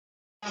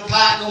No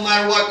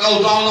matter what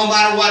goes on, no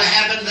matter what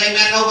happens,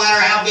 amen, no matter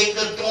how big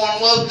the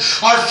storm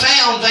looks or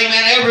sounds,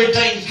 amen,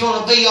 everything's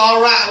going to be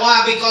all right.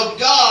 Why? Because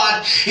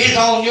God is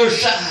on your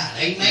side.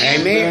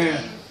 Amen.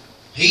 Amen.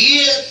 He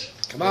is.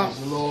 Come on. Praise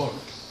the Lord.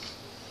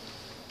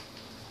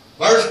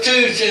 Verse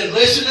 2 says,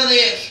 listen to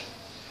this.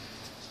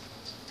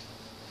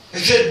 It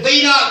says,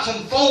 be not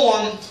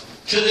conformed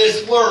to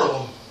this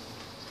world,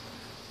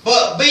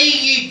 but be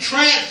ye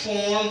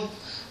transformed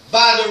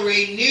by the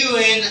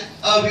renewing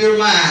of your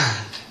mind.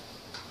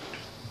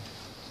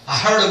 I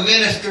heard a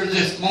minister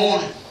this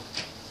morning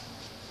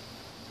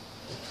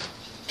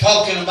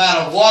talking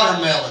about a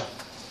watermelon.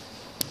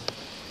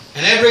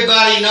 And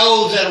everybody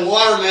knows that a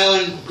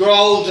watermelon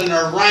grows and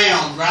they're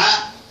round,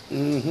 right?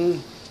 Mm-hmm.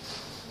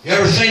 You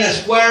ever seen a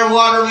square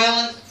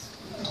watermelon?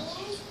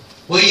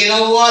 Well, you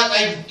know what?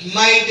 They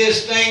made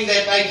this thing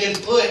that they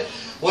can put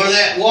where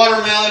that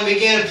watermelon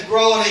begins to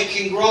grow, and it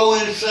can grow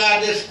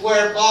inside this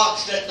square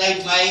box that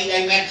they've made.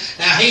 Amen.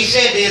 Now, he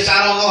said this.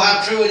 I don't know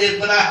how true it is,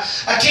 but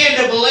I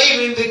tend to believe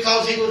him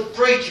because he was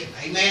preaching.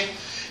 Amen.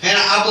 And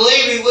I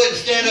believe he wouldn't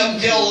stand up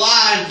and tell a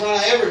lie in front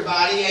of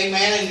everybody.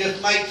 Amen. And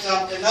just make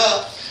something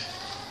up.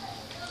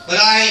 But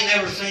I ain't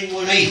never seen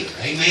one either.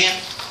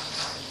 Amen.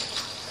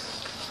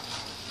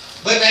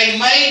 But they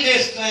made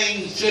this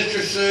thing,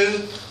 Sister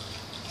Sue,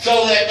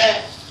 so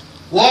that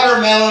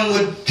watermelon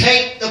would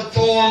take the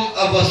form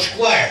of a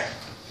square.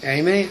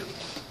 Amen.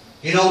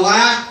 You know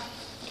why?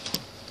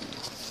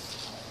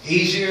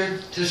 Easier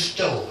to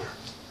store.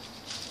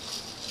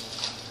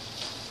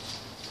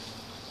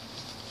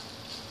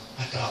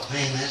 I thought,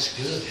 man, that's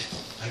good.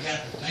 I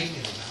got to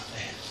thinking about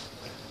that.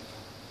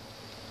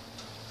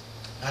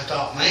 I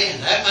thought,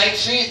 man, that makes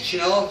sense. You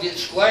know, get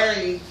square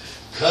and you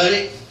cut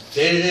it,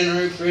 set it in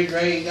the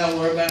refrigerator. You ain't got to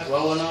worry about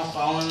rolling off,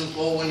 falling on the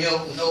floor when you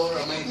open the door.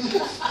 I mean,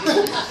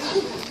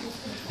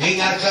 you ain't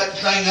got to cut the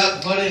thing up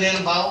and put it in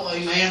a bowl.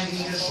 Amen. You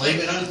can just leave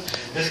it on,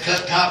 just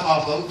cut the top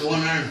off of it, go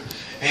in there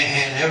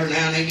and every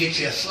now and then get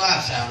you a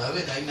slice out of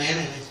it. Amen.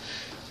 And it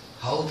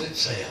holds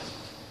itself.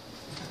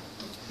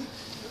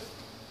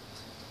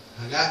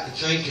 I got to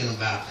thinking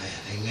about that.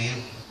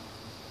 Amen.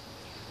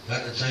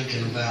 Got to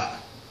thinking about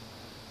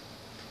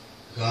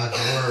God's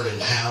Word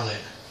and how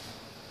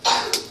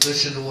that,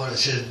 listen to what it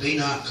says, be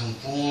not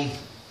conformed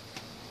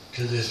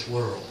to this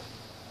world.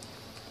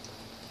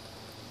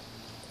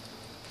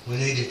 We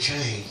need to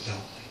change,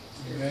 don't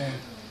we? Amen.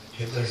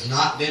 If there's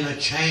not been a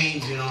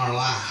change in our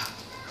life,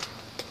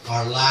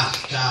 our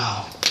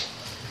lifestyle,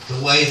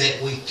 the way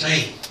that we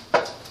think,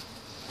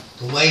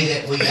 the way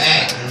that we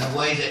act, and the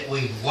way that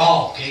we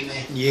walk,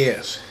 amen.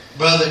 Yes.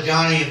 Brother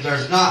Johnny, if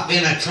there's not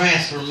been a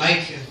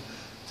transformation,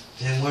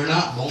 then we're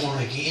not born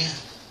again.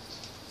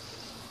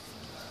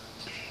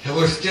 And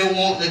we're still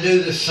wanting to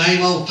do the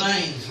same old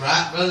things,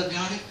 right, Brother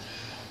Johnny?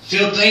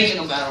 Still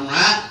thinking about them,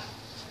 right?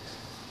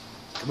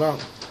 Come on.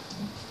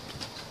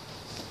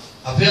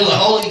 I feel the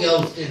Holy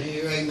Ghost in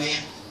here,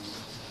 amen.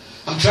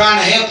 I'm trying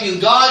to help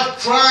you.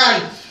 God's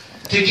trying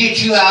to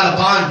get you out of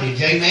bondage,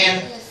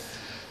 amen.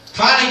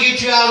 Trying to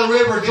get you out of the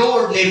River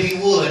Jordan, if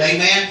you would,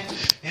 amen.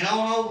 And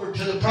on over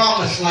to the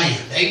Promised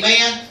Land,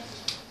 amen.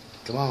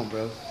 Come on,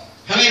 bro.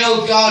 How many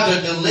know God's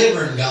a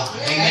delivering God?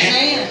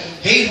 Amen.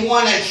 He's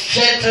one that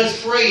sets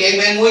us free.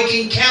 Amen. We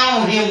can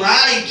count on Him,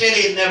 right? He said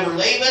He'd never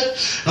leave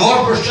us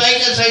nor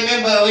forsake us.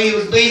 Amen. But He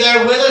would be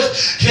there with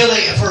us till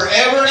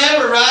forever and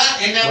ever, right?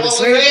 Isn't that what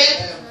we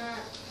read?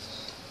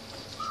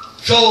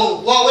 So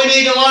what we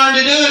need to learn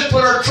to do is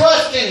put our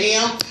trust in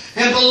Him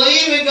and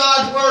believe in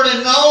God's Word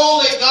and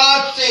know that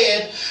God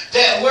said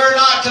that we're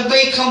not to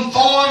be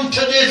conformed to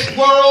this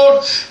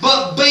world,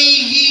 but be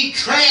ye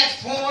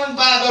transformed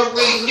by the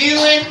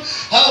renewing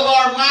of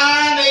our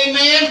mind,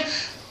 amen,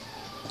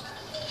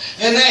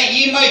 and that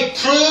ye may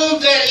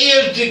prove that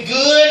is the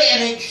good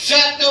and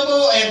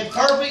acceptable and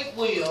perfect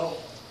will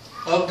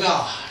of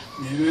God.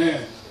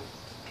 Amen.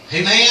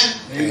 Amen?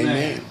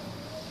 Amen.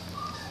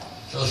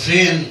 So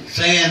saying,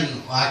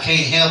 well, I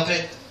can't help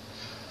it,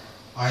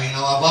 or, you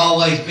know, I've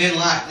always been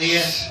like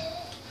this,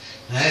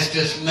 and that's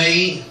just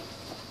me,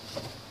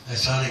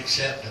 that's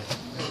unacceptable.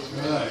 That's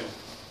right.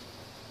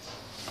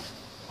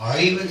 Or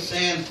even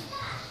saying,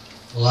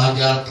 well, I've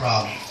got a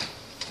problem.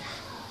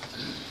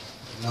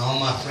 No,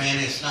 my friend,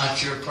 it's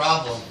not your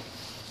problem.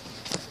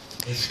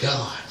 It's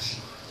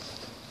God's.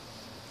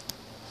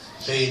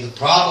 See, the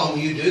problem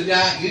you do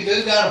got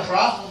a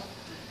problem.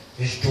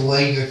 It's the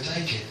way you're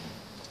thinking.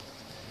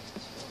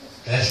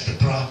 That's the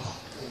problem.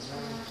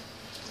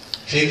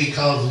 See,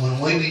 because when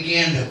we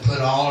begin to put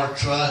all our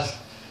trust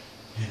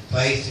and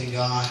faith in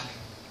God,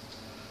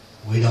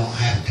 we don't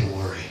have to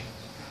worry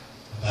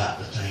about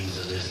the things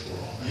of this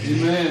world.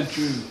 Amen.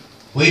 True.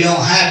 We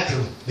don't have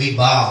to be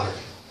bothered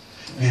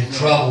and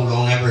troubled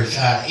on every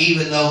side,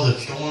 even though the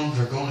storms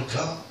are going to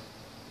come.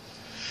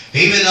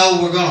 Even though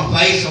we're going to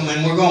face them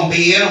and we're going to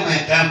be in them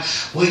at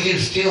times, we can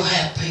still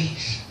have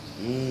peace.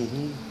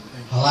 Mm-hmm.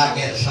 I like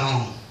that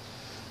song.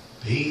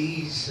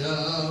 Peace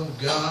of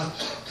God,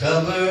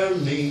 cover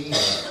me.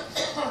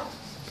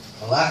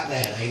 I like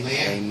that.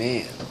 Amen.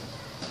 Amen.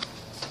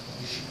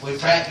 We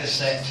practiced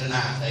that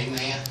tonight,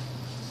 amen.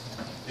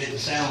 Didn't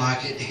sound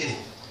like it, did it?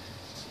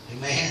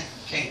 Amen.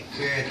 Can't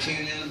carry a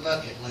tune in the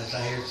bucket unless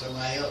I hear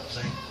somebody else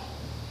sing.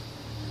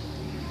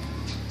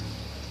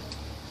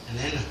 And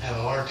then I have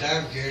a hard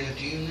time carrying a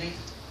tune in.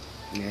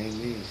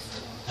 Amen.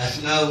 That's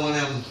another one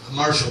of them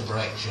commercial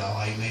breaks,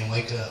 y'all. Amen.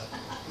 Wake up.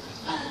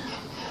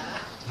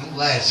 I'm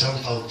glad some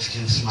folks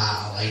can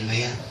smile.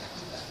 Amen.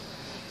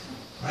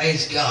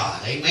 Praise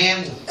God.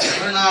 Amen.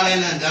 We're not in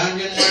a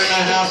dungeon. We're in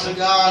the house of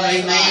God.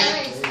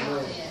 Amen.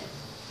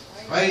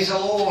 Praise the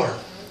Lord.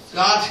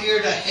 God's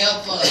here to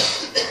help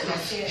us.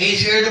 He's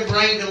here to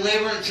bring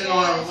deliverance in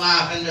our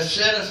life and to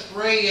set us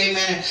free.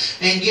 Amen.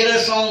 And get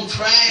us on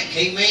track.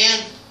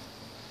 Amen.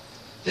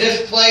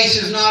 This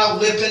place is not a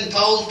whipping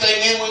post,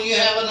 amen. When you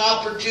have an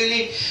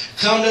opportunity,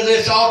 come to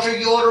this altar,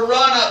 you ought to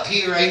run up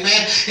here,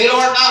 amen. It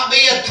ought not be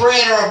a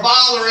threat or a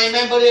bother,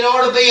 amen, but it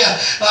ought to be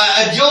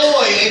a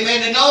joy,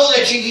 amen, to know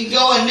that you can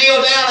go and kneel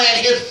down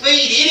at His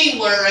feet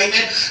anywhere,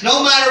 amen.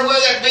 No matter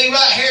whether it be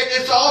right here at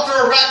this altar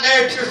or right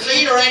there at your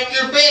seat or at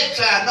your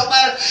bedside. No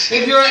matter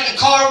if you're at the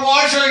car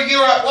wash or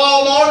you're at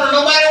Walmart or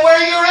no matter where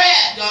you're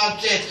at,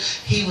 God said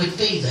He would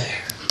be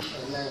there.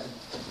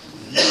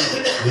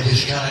 We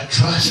just got to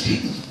trust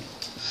Him.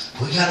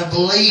 We got to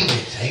believe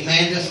it.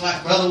 Amen. Just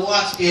like Brother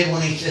Watts did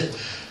when he said,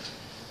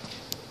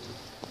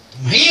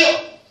 I'm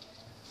healed.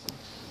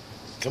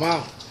 Come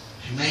on.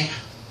 Amen.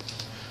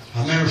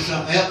 I remember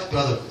something else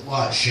Brother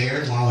Watts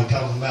shared while we were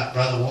talking about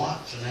Brother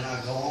Watts, and then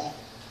I go on.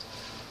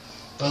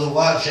 Brother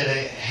Watts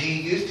said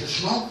he used to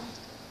smoke.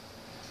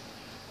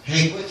 And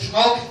he quit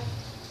smoking.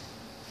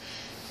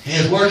 He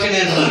was working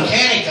as a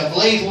mechanic, I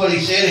believe what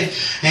he said,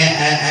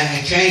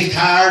 and changed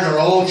tires or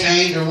oil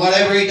change or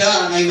whatever he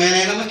done, amen,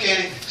 and a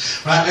mechanic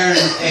right there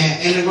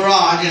in the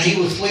garage, and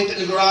he was sweeping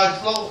the garage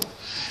floor.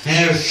 And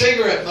there was a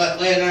cigarette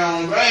butt laying there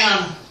on the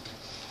ground,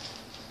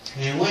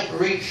 and he went to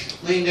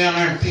lean down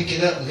there and pick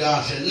it up, and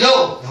God said,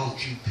 no,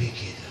 don't you pick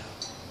it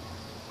up.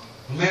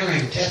 Remember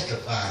him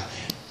testifying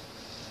that.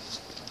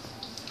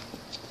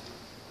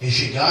 He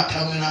said, God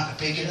told me not to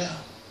pick it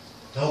up.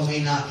 Told me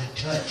not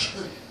to touch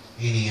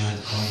any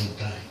unclean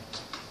thing.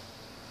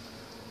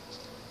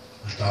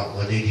 I thought,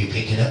 well, did you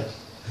pick it up?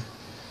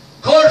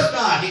 Of course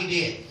not, he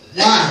did.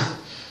 Why?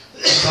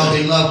 Because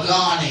he loved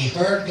God and he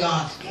heard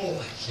God's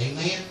voice.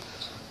 Amen?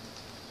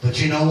 But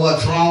you know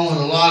what's wrong with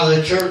a lot of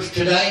the church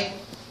today?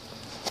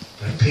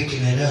 They're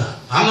picking it up.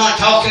 I'm not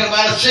talking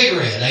about a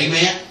cigarette.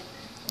 Amen?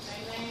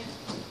 Amen.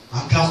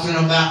 I'm talking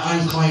about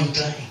unclean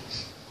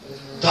things.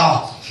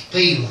 Thoughts,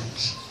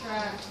 feelings.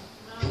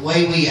 The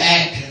way we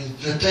act and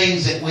the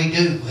things that we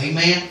do.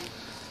 Amen?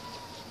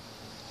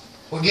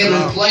 We're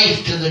giving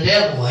place to the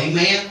devil.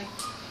 Amen?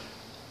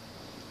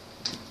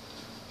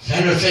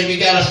 Sandra said you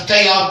got to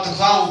stay off the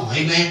phone.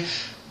 Amen?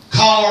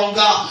 Call on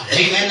God.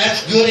 Amen?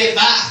 That's good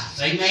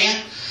advice.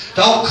 Amen?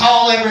 Don't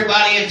call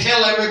everybody and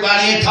tell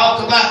everybody and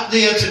talk about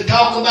this and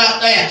talk about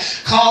that.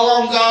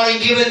 Call on God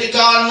and give it to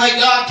God and let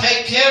God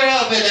take care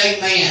of it.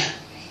 Amen?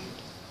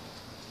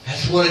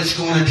 That's what it's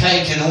going to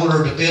take in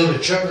order to build a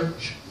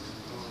church.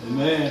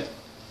 Amen.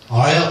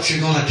 Or else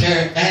you're going to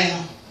tear it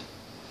down.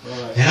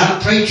 Right. And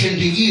I'm preaching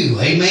to you,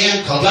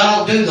 amen, because I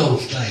don't do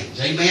those things,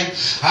 amen.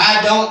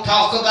 I don't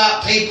talk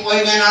about people,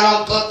 amen. I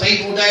don't put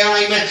people down,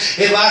 amen.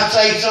 If I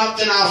say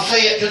something, I'll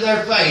say it to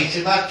their face.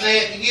 If I say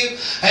it to you,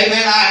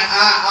 amen,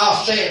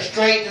 I'll say it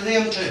straight to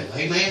them too,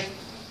 amen.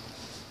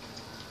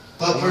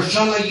 But for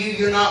some of you,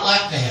 you're not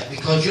like that,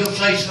 because you'll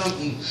say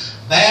something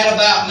bad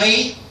about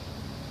me,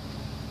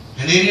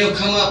 and then you'll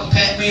come up and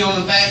pat me on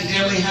the back and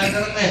tell me how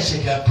the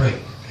message I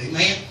preached,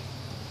 amen.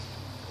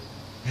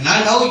 And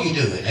I know you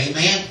do it,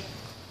 amen.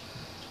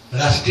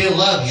 But I still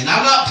love you. And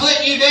I'm not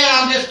putting you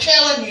down, I'm just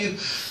telling you,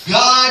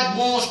 God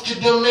wants to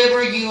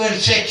deliver you and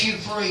set you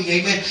free,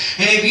 amen.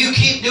 And if you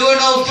keep doing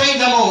those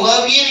things, I'm going to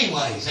love you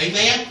anyways,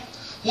 amen.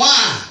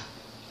 Why?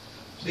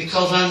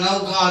 Because I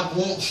know God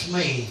wants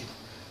me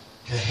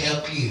to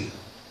help you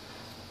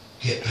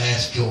get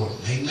past Jordan,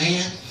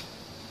 amen.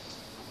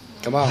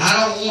 Come on. And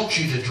I don't want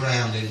you to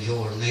drown in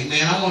Jordan,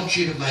 amen. I want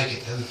you to make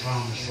it to the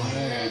promised land.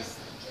 Amen.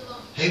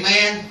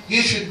 Amen.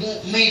 You should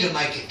want me to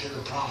make it to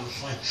the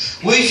promised land.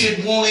 We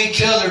should want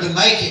each other to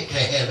make it to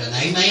heaven.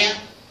 Amen.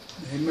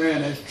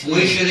 Amen. That's true.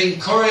 We should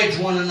encourage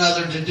one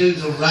another to do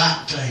the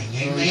right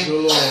thing. Praise Amen. the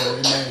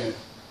Lord. Amen.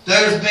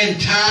 There's been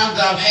times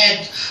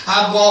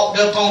I've walked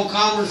up on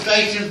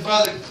conversations,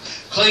 Brother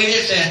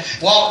Cletus,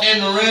 and walked in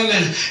the room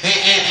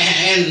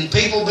and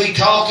people be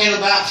talking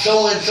about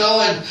so and so,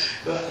 and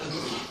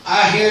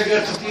I hear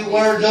just a few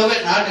words of it,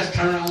 and I just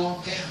turn and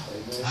walk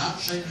out. I don't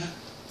say that.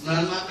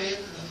 None of my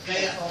business.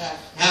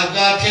 Now, if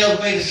God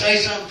tells me to say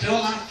something to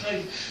them, I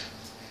say,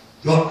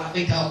 you ought not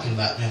be talking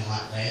about them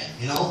like that,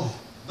 you know.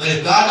 But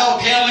if God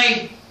don't tell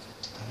me,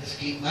 I just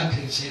keep my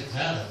 2 cents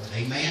out of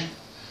it, amen.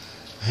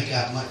 I ain't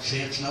got much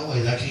sense no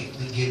ways. I can't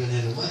be giving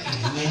it away,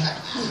 amen.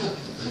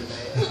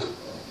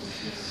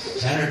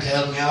 Senator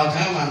tells me all the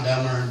time I'm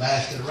dumber than a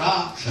basket of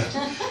rocks.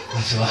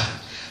 So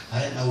I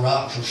didn't know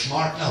rocks were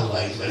smart no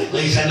ways, but at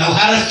least I know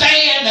how to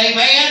stand,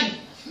 amen.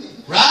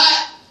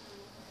 Right?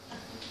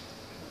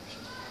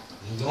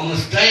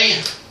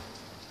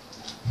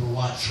 for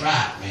what's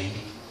right,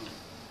 Randy.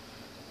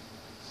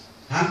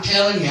 I'm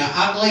telling you,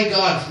 I believe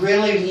God's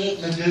really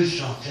wanting to do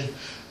something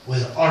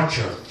with our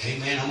church.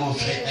 Amen. I'm going to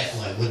say it that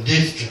way. With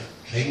this church.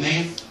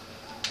 Amen.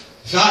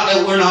 It's not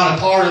that we're not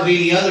a part of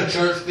any other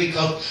church,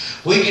 because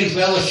we can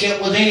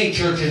fellowship with any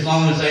church as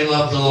long as they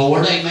love the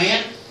Lord.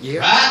 Amen.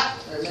 Yeah. Right?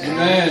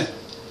 Amen.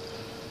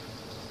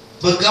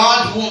 But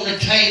God's wanting to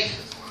take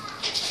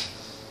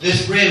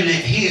this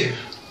remnant here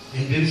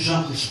and do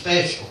something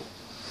special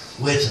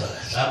with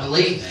us. I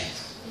believe that.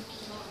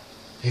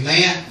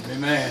 Amen.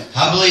 Amen.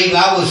 I believe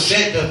I was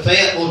sent to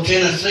Fayetteville,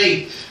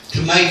 Tennessee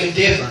to make a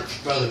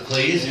difference, Brother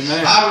Cletus.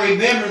 Amen. I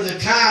remember the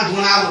times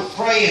when I was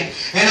praying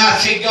and I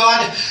said,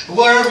 God,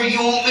 wherever you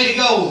want me to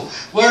go,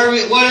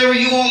 whatever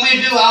you want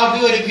me to do, I'll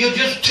do it. If you'll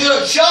just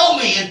show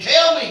me and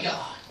tell me,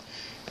 God.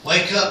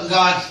 Wake up and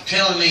God's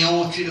telling me, I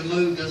want you to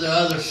move to the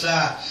other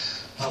side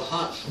of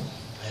Huntsville.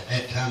 At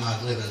that time I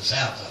was living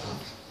south of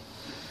Huntsville.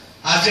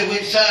 I said,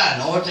 which side?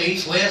 North,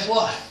 east, west,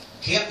 what?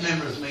 Camp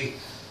members me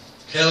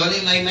telling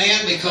him,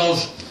 amen,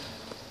 because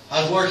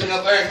I was working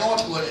up there at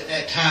Northwood at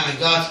that time, and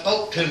God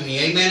spoke to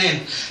me, amen,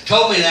 and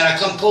told me that I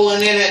come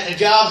pulling in at the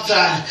job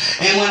site.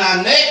 And when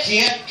I met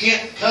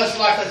Kent cussed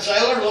like a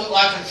sailor, looked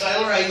like a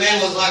sailor, amen,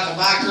 looked like a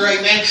biker,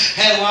 amen,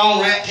 had a long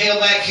rat tail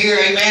back here,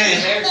 amen,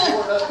 his hair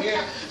short up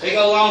here. Big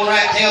old long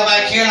rat tail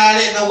back here, and I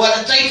didn't know what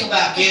to think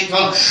about Kent.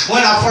 Because when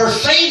I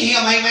first seen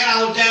him, amen,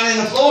 I was down in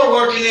the floor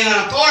working in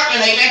an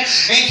apartment, amen,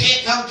 and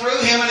Kent come through,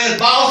 him and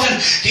his boss, and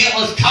Kent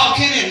was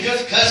talking and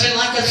just cussing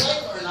like a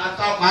sailor. And I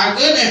thought, my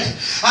goodness.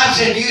 I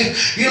said,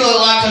 you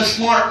look like a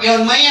smart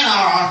young man,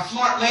 or a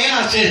smart man.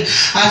 I said,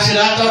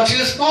 I thought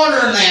you were smarter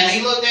than that. And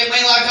he looked at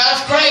me like I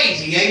was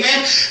crazy,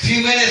 amen. A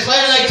few minutes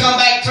later, they come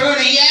back through,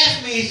 and he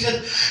asked me,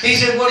 he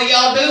said, what are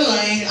y'all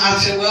doing?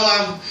 I said, well,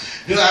 I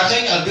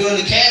think I was doing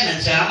the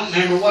cabinets. I don't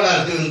remember what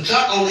I was doing.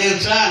 Something on the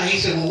inside. And he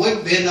said, well,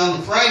 we've been on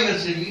the framing. I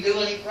said, you do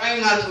any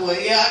framing? I said, well,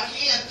 yeah, I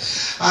can.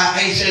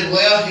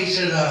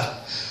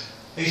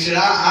 He said,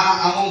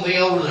 I'm going to be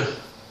over the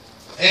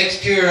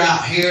exterior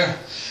out here.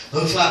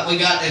 Looks like we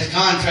got this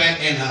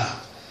contract,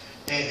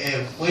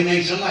 and we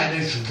need somebody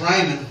to do some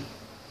framing.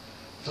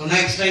 So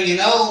next thing you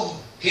know,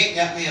 Kent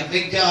got me a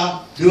big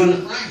job doing the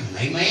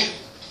framing. Amen.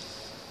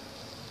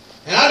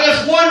 And I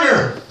just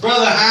wonder,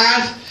 Brother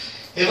Hines,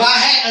 if I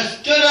hadn't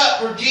stood up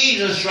for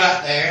Jesus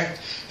right there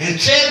and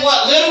said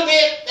what little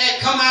bit that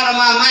come out of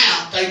my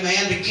mouth,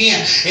 amen, to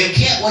Kent, if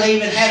Kent would have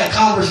even had a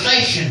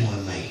conversation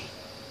with me.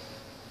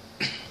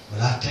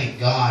 But I think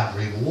God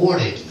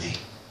rewarded me.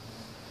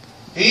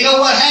 And you know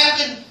what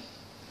happened?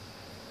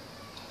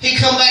 He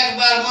come back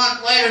about a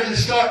month later to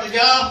start the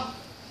job.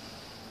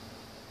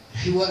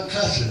 He wasn't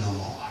cussing no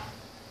more.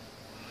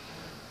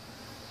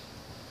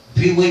 A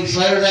few weeks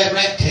later, that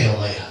rat tail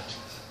left.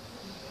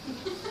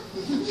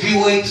 A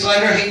few weeks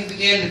later, he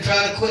began to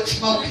try to quit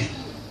smoking.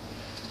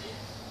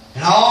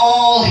 And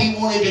all he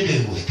wanted to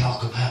do was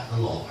talk about the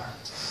Lord.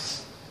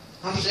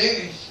 I'm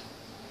serious.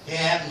 It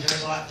happened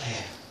just like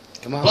that.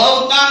 Come on.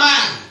 Blows my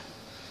mind.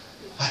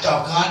 I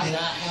thought, God, did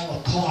I have a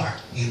part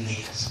in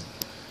this?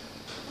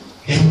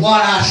 And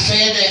what I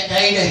said that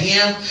day to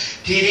him,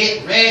 did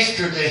it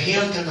register to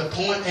him to the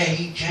point that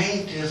he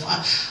changed his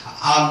life?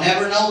 I'll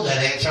never know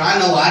that answer. I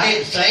know I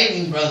didn't save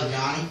him, Brother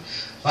Johnny,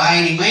 by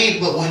any means,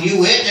 but when you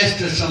witness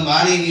to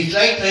somebody and you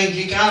say things,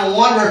 you kind of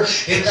wonder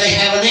if they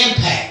have an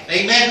impact.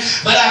 Amen.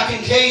 But I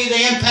can tell you the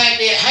impact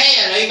it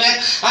had.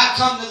 Amen. I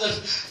come to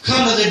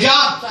the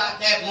job site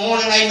that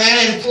morning,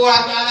 amen, and before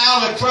I got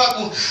out of the truck,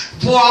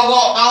 before I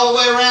walked all the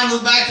way around to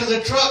the back of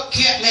the truck,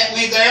 Kent met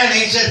me there, and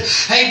he said,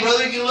 hey,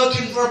 brother, you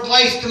looking for a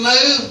place to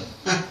move?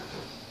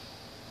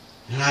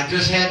 And I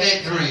just had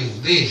that dream,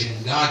 vision,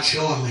 God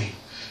showing me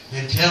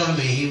and telling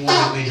me he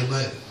wanted me to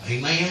move.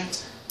 Amen.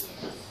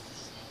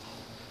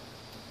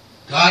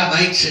 God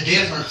makes a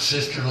difference,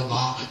 Sister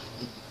Lavon.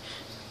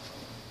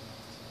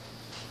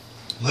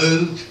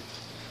 Moved.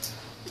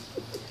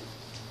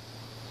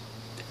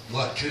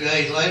 What, 2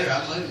 days later,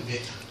 I moved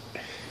it.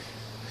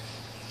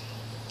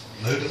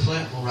 Moved to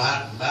Flintville,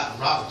 right about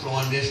rock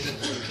throwing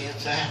distance from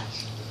Kent's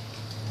house.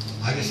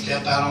 I can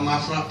step out on my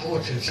front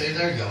porch and see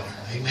their yard.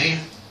 Amen.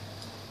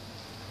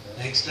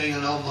 Next thing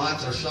I know, a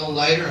month or so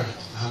later,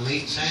 I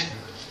meet Sandra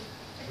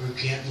through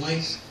Kent and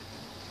Lisa.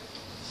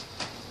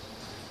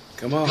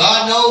 Come on.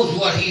 God knows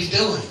what he's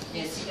doing.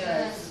 Yes, he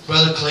does.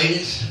 Brother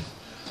Cletus.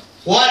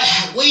 What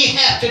we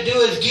have to do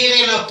is get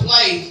in a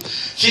place.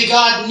 See,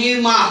 God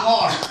knew my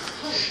heart.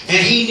 And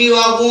he knew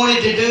I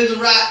wanted to do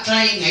the right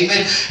thing.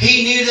 Amen.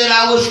 He knew that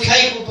I was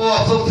capable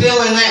of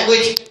fulfilling that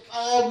which he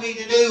called me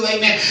to do.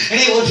 Amen.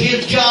 And it was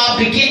his job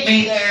to get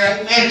me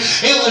there. Amen.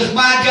 It was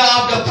my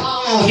job to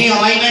follow him.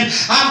 Amen.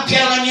 I'm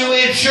telling you,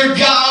 it's your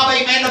job.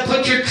 Amen. To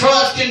put your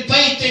trust and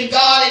faith in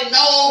God and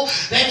know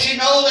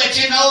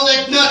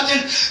that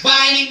nothing by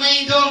any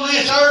means on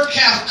this earth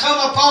shall come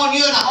upon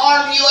you and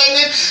harm you.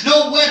 Amen.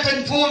 No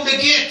weapon formed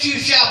against you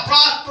shall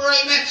prosper.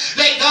 Amen.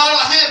 That God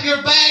will have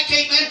your back.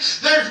 Amen.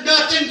 There's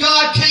nothing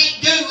God can't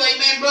do.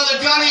 Amen. Brother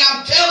Johnny,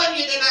 I'm telling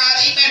you tonight.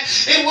 Amen.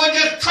 It will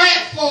just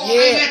transform.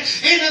 Amen.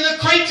 Into the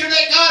creature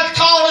that God's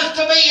called us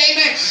to be.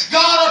 Amen.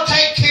 God will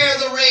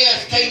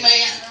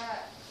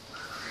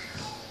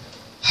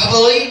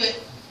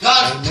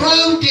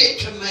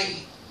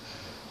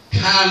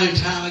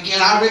time again.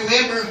 I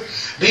remember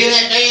being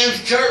at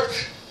Dan's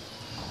church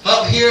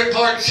up here at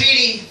Park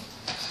City.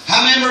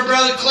 I remember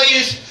Brother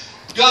Cletus,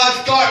 God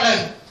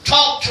starting to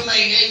talk to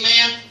me,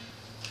 amen,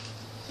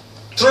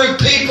 through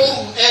people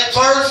at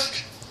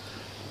first,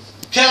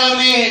 telling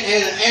me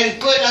and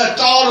putting a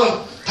thought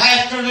of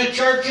pastoring the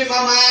church in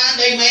my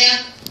mind,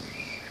 amen.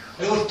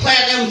 It was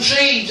planting them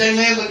seeds,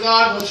 amen, but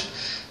God was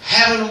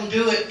having them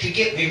do it to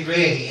get me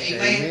ready,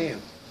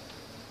 amen.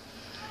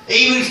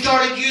 Even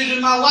started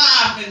using my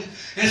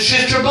wife and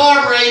Sister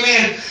Barbara,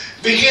 amen,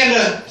 began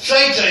to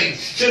say things.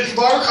 Sister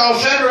Barbara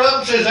called Sandra up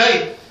and says,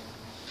 hey,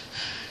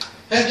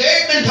 has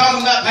Derrick been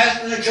talking about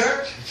pastoring the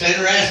church?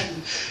 Sandra asked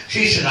him.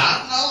 She said, I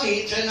don't know.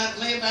 He ain't said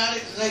nothing to me about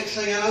it. The next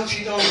thing I know,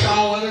 she's on the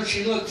phone with her.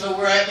 She looks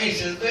over at me and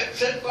says,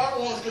 Sister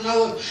Barbara wants to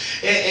know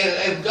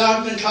if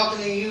God's been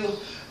talking to you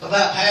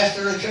about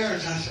pastoring the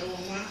church. I said,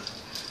 well, my.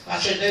 I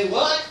said, do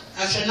what?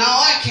 I said, no,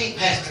 I can't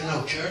pastor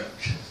no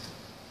church.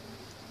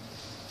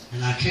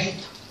 And I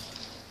can't.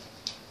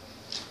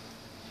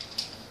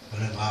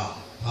 But if I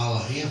follow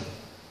Him,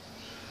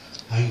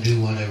 I can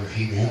do whatever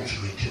He wants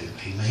me to.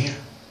 Amen.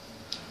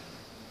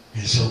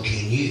 And so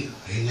can you.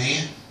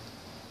 Amen.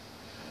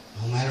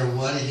 No matter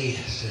what it is,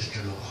 Sister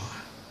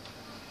LaVon.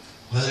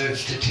 Whether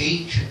it's to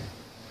teach,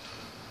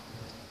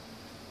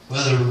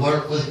 whether to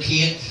work with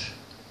kids,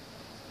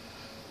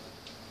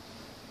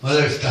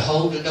 whether it's to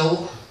hold the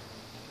door,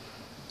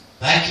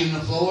 vacuum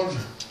the floors, or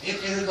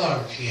empty the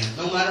garbage can,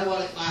 no matter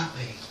what it might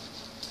be.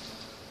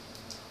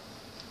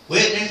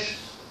 Witness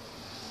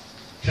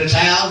to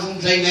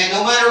thousands, amen,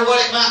 no matter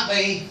what it might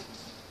be.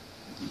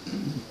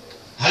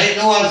 I didn't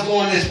know I was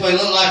going this way.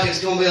 Looked like it's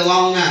going to be a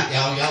long night,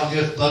 y'all. Y'all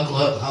just buckle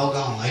up and hold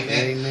on,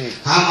 amen. Amen.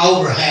 I'm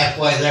over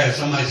halfway there.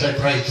 Somebody said,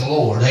 praise the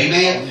Lord,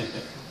 amen.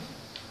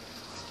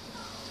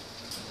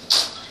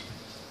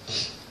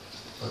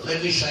 But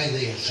let me say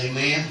this,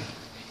 amen.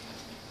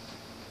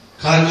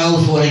 God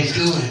knows what He's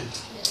doing.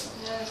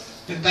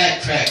 Let me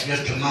backtrack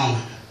just a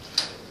moment.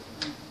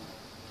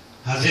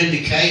 I was in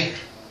Decatur.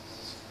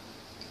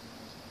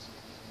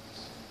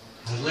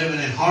 I was living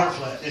in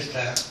Hartsville this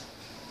time.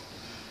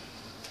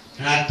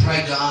 And I'd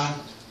pray, God,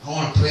 I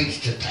want to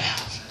preach to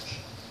thousands.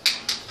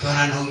 God,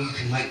 I know you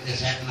can make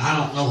this happen. I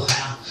don't know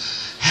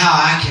how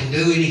I can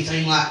do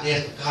anything like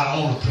this, but God, I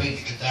want to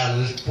preach to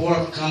thousands. Before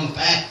I become a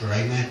pastor,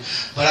 amen.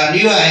 But I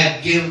knew I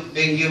had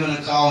been given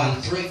a call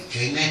and preach,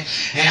 amen.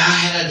 And I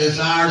had a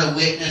desire to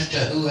witness to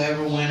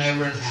whoever,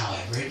 whenever, and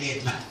however. It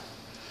didn't matter.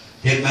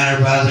 Didn't matter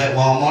if I was at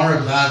Walmart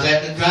or if I was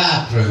at the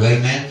drive-thru,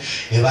 amen.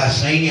 If I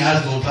seen you, I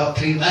was going to talk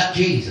to you about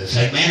Jesus,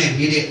 amen. If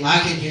you didn't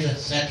like it, you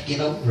just had to get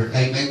over it,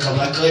 amen, because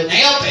I couldn't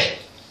help it.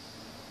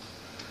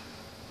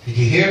 Did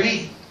you hear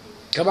me?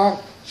 Come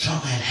on.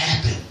 Something had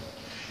happened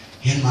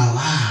in my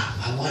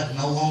life. I wasn't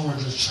no longer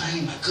the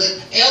same. I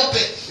couldn't help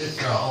it,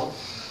 Sister Hope.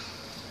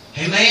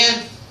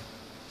 Amen.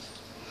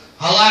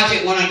 I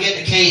like it when I get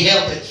to can't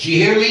help it. Do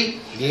you hear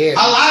me? Yeah.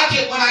 I like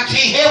it when I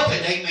can't help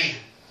it, amen.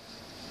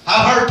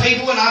 I've heard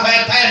people and I've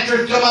had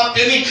pastors come up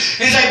to me and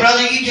say,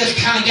 brother, you just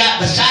kind of got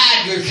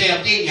beside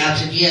yourself, didn't you? I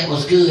said, yeah, it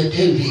was good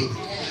too, didn't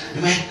it?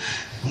 Amen.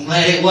 I'm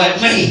glad it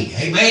wasn't me.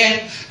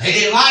 Amen. They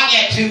didn't like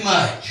that too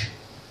much.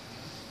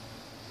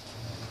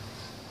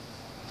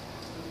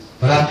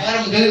 But I've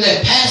had them do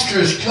that.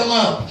 Pastors come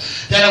up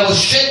that I was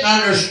sitting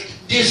under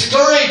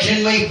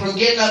discouraging me from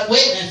getting up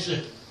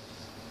witnessing.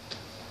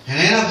 And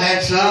then I've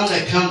had some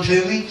that come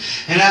to me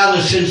and out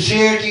of the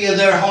sincerity of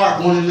their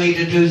heart wanted me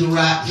to do the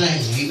right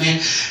thing. Amen.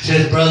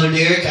 Says, Brother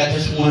Derrick, I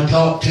just want to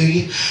talk to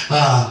you.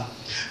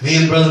 Me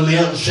and Brother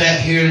Milton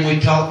sat here and we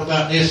talked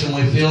about this and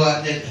we feel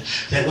like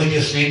that we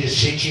just need to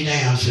sit you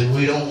down. Said,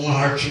 we don't want to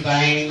hurt you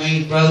by any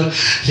means, brother.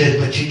 Said,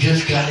 but you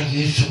just got to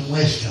use some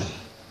wisdom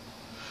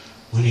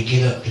when you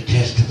get up to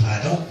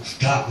testify. Don't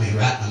stop me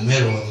right in the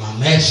middle of my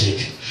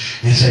message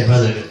and say,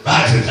 Brother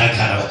Rogers, I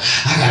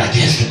got a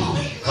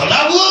testimony. Because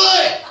I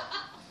would.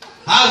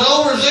 I was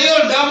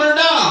overzealous and dumber than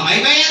dumb.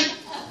 Amen?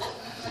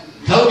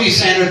 Told you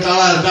Sandra thought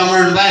I was dumber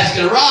than a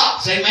basket of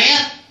rocks.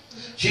 Amen?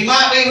 She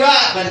might be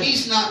right, but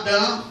he's not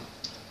dumb.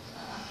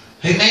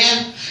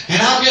 Amen? And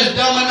I'm just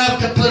dumb enough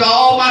to put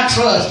all my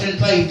trust and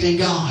faith in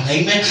God.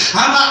 Amen?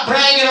 I'm not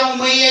bragging on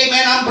me.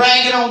 Amen? I'm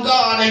bragging on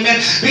God.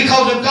 Amen?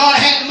 Because if God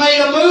hadn't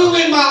made a move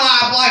in my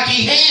life like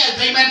He has,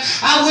 amen,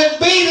 I wouldn't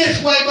be this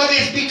way. But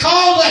it's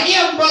because of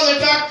Him, Brother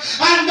Doug.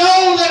 I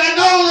know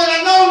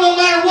no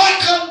matter what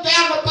comes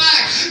down the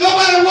pipe, no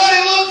matter what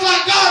it looks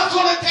like, God's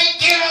going to take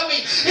care of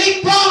me.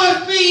 He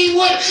promised me He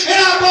would. And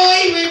I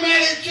believe Him, man.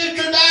 It's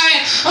Sister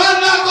Diane. I'm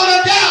not going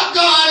to doubt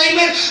God.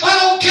 Amen? I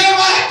don't care if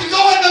I have to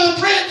go into the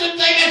prison.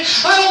 Amen?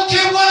 I don't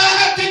care what I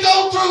have to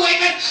go through.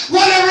 Amen?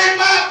 Whatever it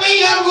might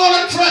be, I'm going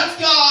to trust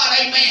God.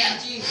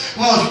 Amen?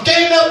 I'm going to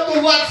stand up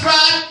for what's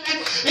right.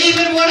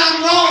 Even when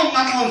I'm wrong,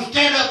 I'm going to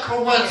stand up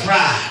for what's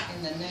right.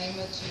 In the name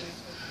of Jesus.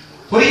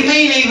 What do you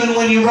mean even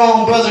when you're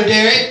wrong, Brother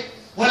Derrick?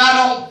 When I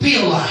don't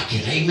feel like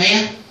it.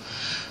 Amen?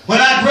 When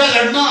I'd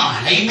rather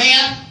not.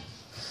 Amen?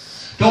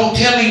 Don't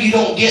tell me you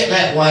don't get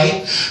that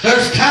way.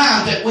 There's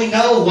times that we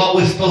know what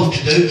we're supposed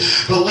to do,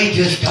 but we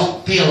just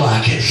don't feel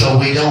like it, so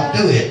we don't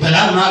do it. But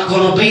I'm not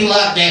going to be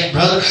like that,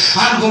 brother.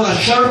 I'm going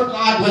to serve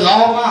God with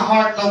all my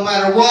heart no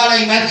matter what,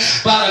 amen.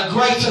 By the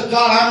grace of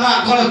God, I'm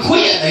not going to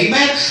quit,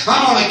 amen.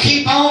 I'm going to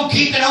keep on,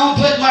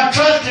 putting my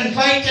trust and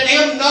faith in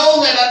Him,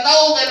 know that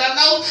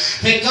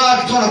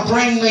God's going to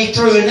bring me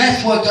through. And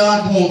that's what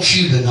God wants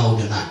you to know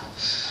tonight.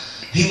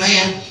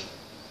 Amen.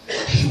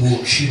 He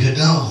wants you to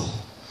know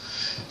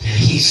that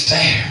He's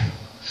there.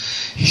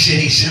 He said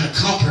He sent a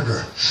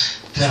comforter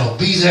that'll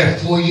be there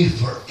for you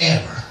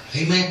forever.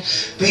 Amen.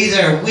 Be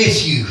there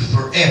with you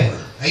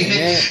forever. Amen.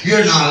 Amen.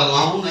 You're not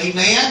alone.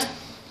 Amen.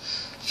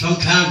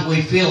 Sometimes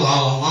we feel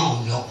all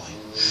alone, don't we?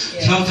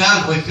 Yeah.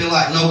 Sometimes we feel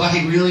like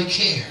nobody really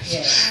cares.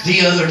 Yeah.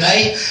 The other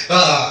day,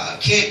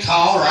 Kent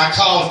called, or I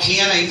called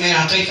Ken, amen.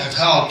 I think I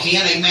called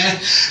Ken,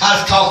 amen. I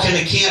was talking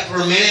to Kent for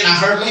a minute, and I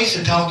heard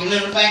Lisa talking in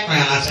the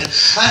background. I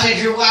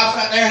said, your wife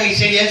right there? And he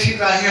said, yes, she's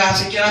right here. I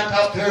said, can I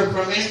talk to her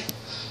for a minute?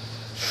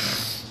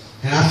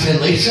 And I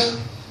said, Lisa?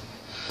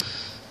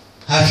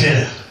 I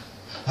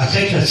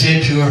think I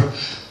said to her,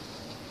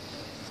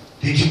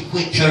 did you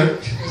quit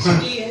church?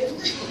 She did.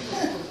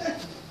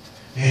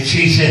 And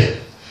she said,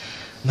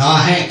 no, I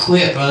hadn't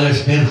quit, brother.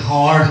 It's been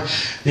hard.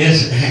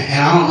 And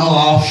I don't know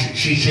all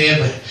she said,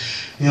 but,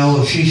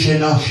 she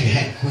said, no, she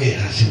hadn't quit.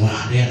 I said, well,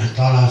 I didn't. I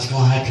thought I was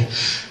going to have to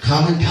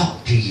come and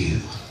talk to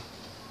you.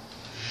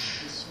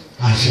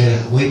 I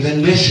said, we've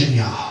been missing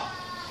y'all.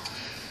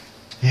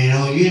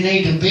 You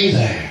need to be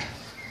there.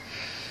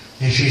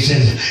 And she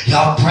said,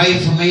 y'all pray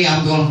for me.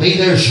 I'm going to be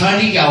there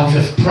Sunday. Y'all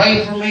just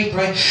pray for me.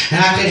 Pray. And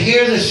I could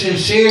hear the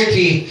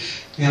sincerity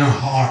in her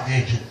heart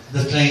and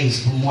the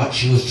things from what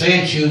she was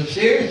saying. She was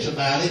serious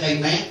about it,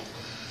 amen.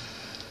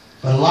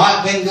 But a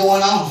lot been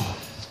going on.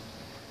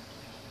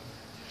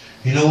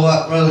 You know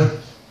what, Brother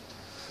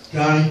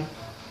Johnny?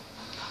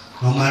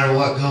 No matter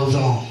what goes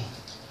on,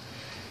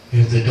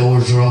 if the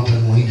doors are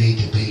open, we need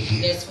to be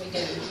here. Yes, we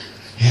do.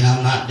 And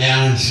I'm not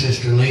down on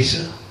Sister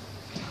Lisa.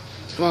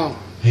 Come on.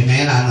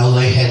 Amen. I know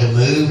they had to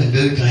move and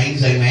do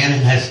things, amen,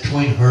 and that's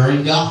between her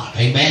and God,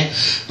 amen.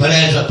 But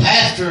as a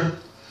pastor,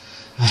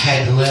 I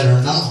had to let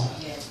her know.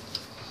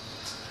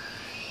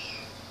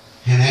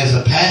 And as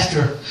a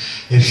pastor,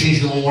 if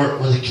she's going to work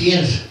with the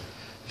kids,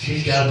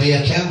 she's got to be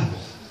accountable.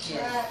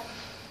 Yeah.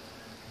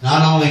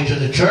 Not only to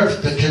the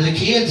church, but to the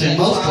kids, and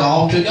most of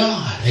all to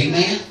God.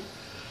 Amen.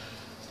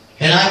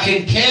 And I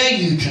can tell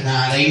you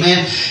tonight,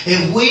 amen,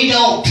 if we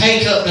don't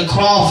take up the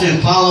cross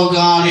and follow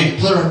God and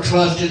put our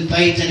trust and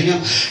faith in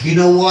Him, you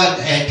know what?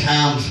 At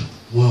times,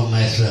 we'll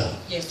mess up.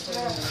 Yes, we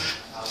will.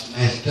 I've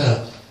messed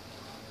up.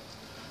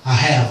 I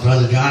have,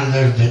 Brother Johnny.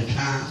 There's been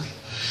times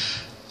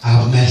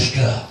I've messed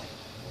up.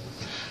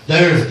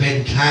 There's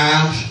been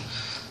times,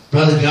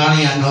 Brother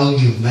Johnny, I know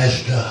you've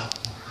messed up.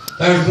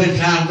 There's been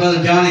times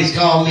Brother Johnny's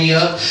called me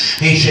up.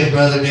 He said,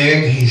 Brother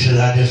Derrick, he said,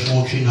 I just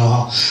want you to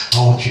know,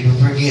 I want you to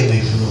forgive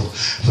me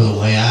for the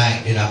way I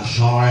acted. I'm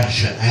sorry I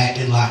shouldn't have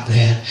acted like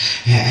that.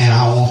 And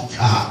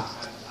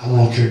I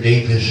want your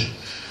deepest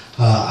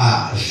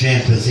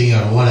sympathy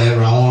or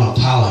whatever. I want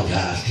to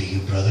apologize to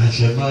you, brother. I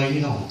said, brother,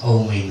 you don't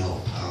owe me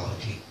no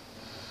apology.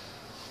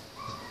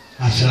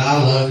 I said,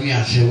 I love you.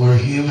 I said, we're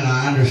human.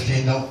 I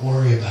understand. Don't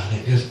worry about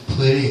it. Just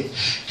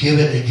give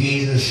it to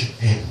Jesus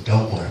and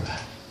don't worry about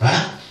it.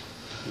 Right?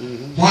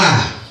 Mm-hmm.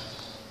 Why?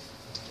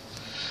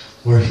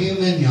 We're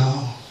human,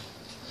 y'all.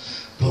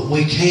 But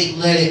we can't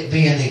let it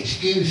be an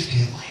excuse,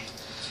 can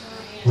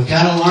we? We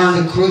got to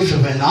learn to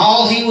crucify. And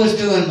all he was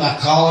doing by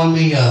calling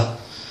me up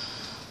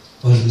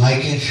was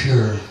making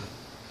sure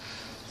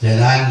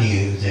that I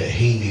knew that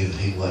he knew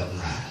he wasn't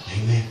right.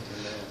 Amen.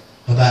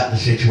 About the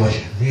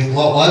situation.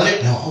 What was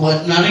it? No, it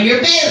wasn't none of your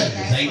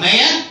business.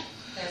 Amen?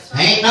 That's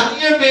right. Ain't none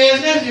of your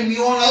business. If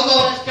you want to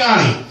go ask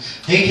Johnny.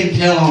 He can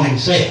tell on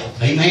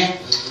himself. Amen?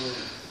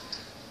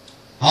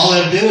 All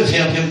it'll do is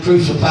help him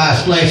crucify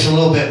his flesh a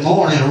little bit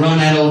more and it'll run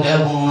that old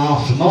devil on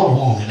off some more,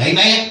 won't it?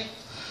 Amen?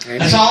 Amen?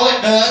 That's all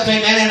it does.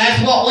 Amen? And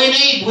that's what we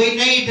need. We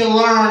need to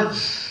learn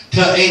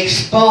to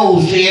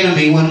expose the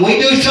enemy. When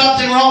we do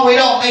something wrong, we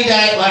don't need to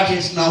act like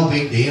it's no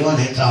big deal and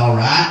it's all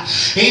right.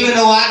 Even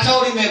though I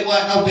told him it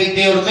wasn't no big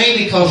deal to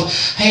me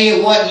because, hey,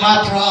 it wasn't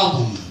my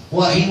problem.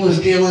 What he was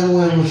dealing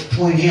with was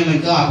between him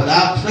and God. But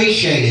I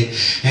appreciated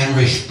and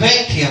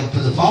respect him for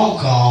the phone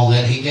call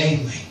that he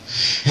gave me.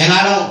 And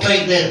I don't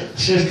think that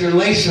Sister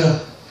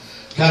Lisa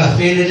got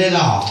offended at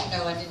all.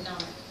 No, I did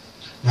not.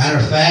 Matter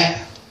of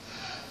fact,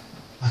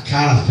 I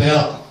kind of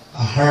felt,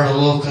 I heard a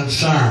little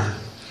concern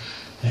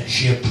that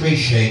she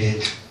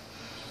appreciated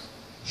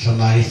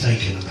somebody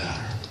thinking about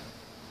her.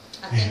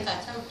 I think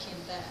I told Kim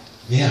that.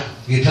 Yeah,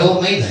 you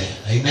told me that.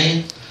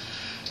 Amen.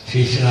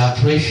 She said, I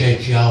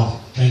appreciate y'all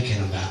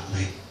thinking about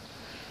me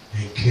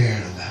and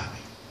caring about me.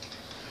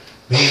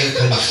 Being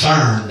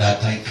concerned, I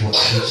think is what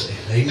she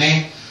said.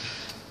 Amen.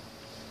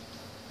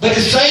 But to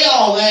say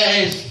all that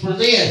is for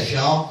this,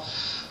 y'all.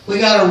 We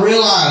got to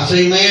realize,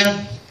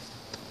 amen,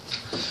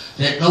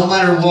 that no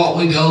matter what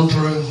we go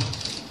through,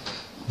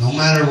 No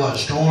matter what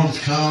storms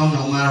come,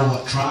 no matter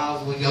what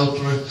trials we go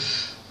through,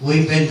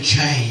 we've been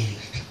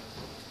changed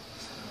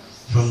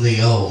from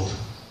the old.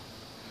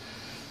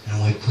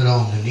 And we put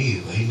on the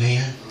new.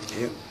 Amen?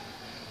 Yep.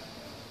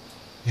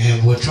 And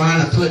if we're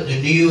trying to put the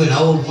new in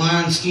old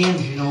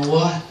wineskins, you know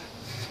what?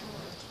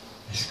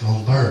 It's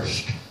going to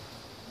burst.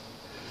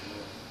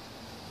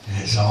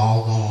 And it's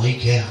all going to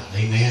leak out.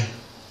 Amen?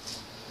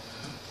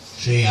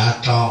 See, I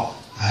thought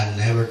I'd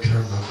never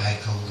turn my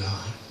back on God.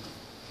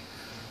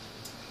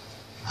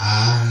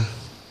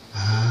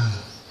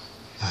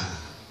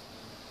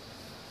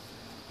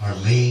 Or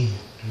me.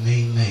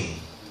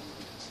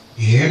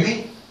 You hear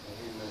me?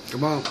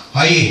 Come on.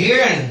 Are you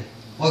hearing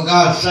what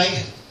God's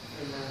saying?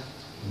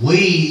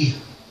 We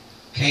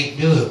can't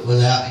do it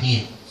without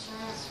Him.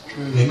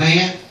 True.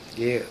 Amen?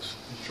 Yes.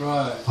 That's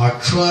right. Our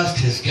trust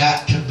has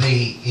got to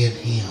be in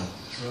Him.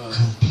 That's right.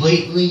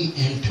 Completely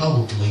and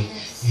totally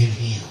in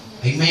Him.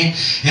 Amen.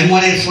 And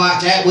when it's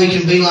like that, we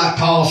can be like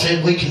Paul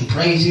said, we can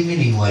praise Him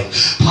anyway.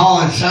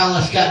 Paul and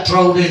Silas got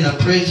thrown into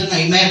prison.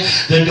 Amen.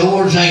 The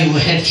doors, they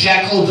had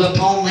shackles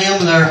upon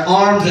them, their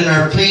arms and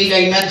their feet.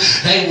 Amen.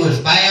 They was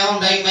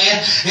bound.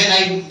 Amen.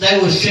 And they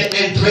was sitting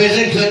in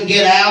prison, couldn't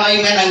get out.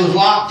 Amen. They was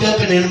locked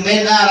up, and in the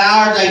midnight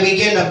hour, they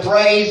began to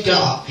praise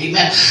God.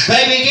 Amen.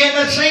 They began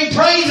to sing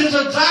praises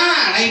of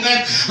Zion.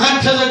 Amen.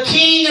 Unto the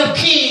King of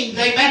Kings.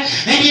 Amen.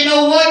 And you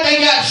know what?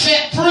 They got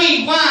set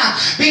free. Why?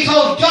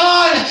 Because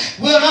God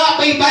will not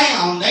be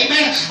bound.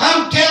 Amen.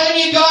 I'm telling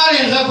you, God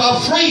is of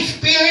a free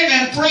spirit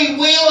and free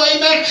will.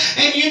 Amen.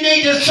 And you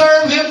need to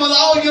serve Him with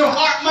all your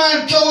heart,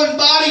 mind, soul, and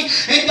body.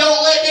 And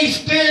don't let these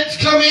spirits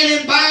come in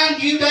and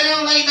bind you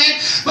down. Amen.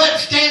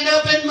 But stand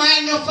up and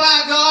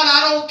magnify God.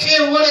 I don't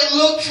care what it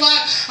looks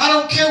like. I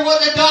don't care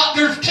what the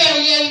doctors tell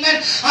you.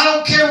 Amen. I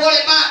don't care what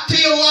it might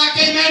feel like.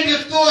 Amen.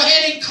 Just go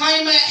ahead and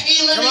claim that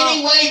healing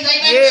anyways.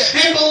 Amen.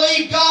 Yeah. And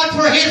believe God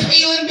for His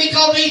healing,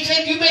 because He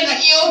said you've been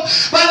healed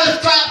by the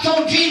stripes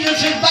on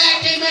Jesus'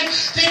 back. Amen.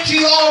 That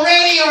you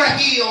already are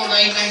healed.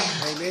 Amen.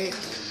 Amen.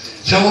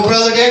 So, well,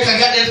 Brother Derrick, I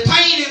got this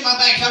pain in my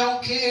back. I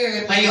don't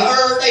care. It may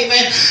hurt.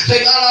 Amen. Say,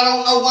 God, I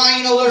don't know why.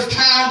 You know, there's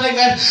times,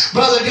 amen.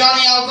 Brother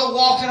Johnny, I'll go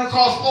walking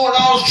across the floor, and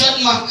all of a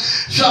sudden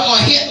something will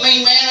hit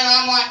me, man, and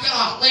I'm like,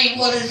 golly,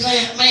 what is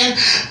that, man?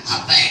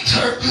 My back's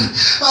hurting.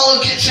 I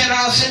look at Center,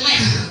 and I said, man,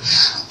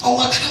 oh,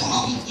 what's going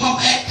on? My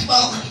back's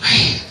bothering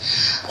me.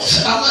 I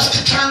said, I must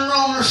have turned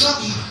wrong or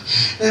something.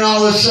 Then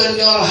all of a sudden,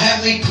 God will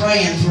have me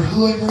praying for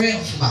whoever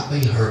else might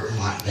be hurting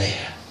like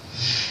that.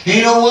 And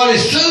you know what?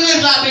 As soon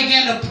as I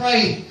began to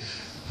pray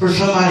for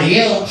somebody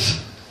else,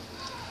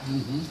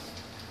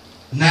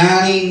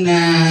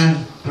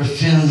 99%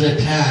 of the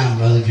time,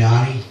 Brother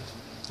Johnny,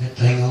 that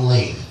thing will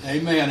leave.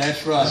 Amen.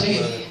 That's right, See?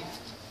 brother.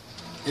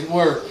 It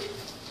works.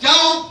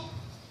 Don't.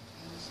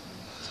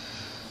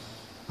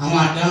 I'm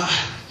like, God,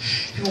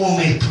 if you want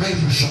me to pray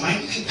for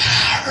somebody, you can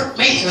hurt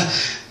me. You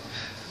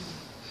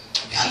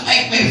gotta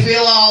make me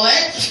feel all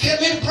that. Just get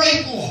me to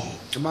pray for them.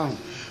 Come on.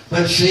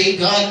 But see,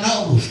 God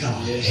knows,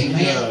 don't He? Yes, He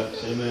Amen.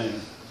 does.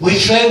 Amen. We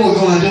say we're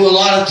going to do a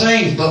lot of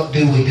things, but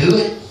do we do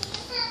it?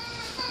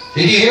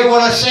 Did you hear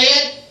what I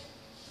said?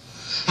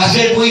 I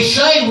said we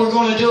say we're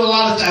going to do a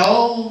lot of things.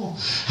 Oh,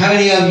 how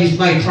many of you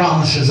made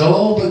promises?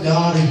 Oh, but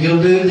God, if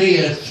you'll do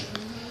this,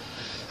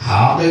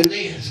 I'll do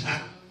this.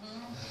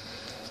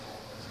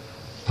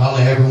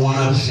 Probably every one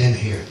of us in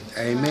here.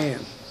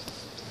 Amen.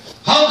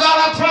 Oh,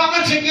 God, I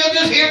promise if you'll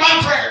just hear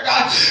my prayer.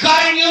 God,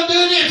 and you'll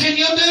do this and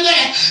you'll do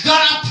that. God,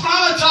 I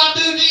promise I'll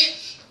do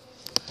this.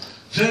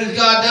 As soon as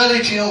God does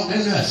it, you don't do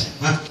nothing.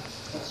 Huh?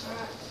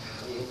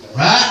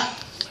 Right?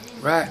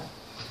 Right.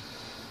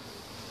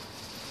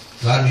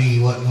 God knew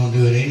you wasn't going to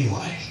do it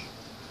anyway.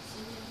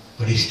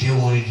 But He still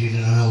wanted you to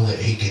know that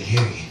He can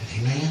hear you.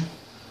 Amen?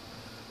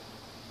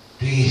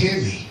 Do you hear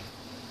me?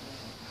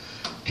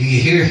 Do you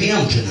hear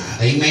Him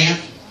tonight? Amen?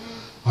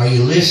 Are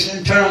you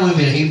listening? Turn with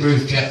me to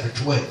Hebrews chapter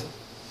 12.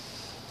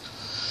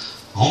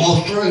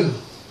 Almost through.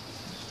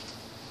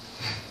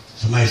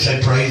 Somebody say,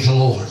 praise the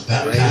Lord.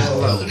 About Praise time, the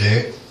Lord. Brother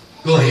Derrick.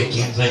 Go ahead,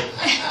 Ken. Say it.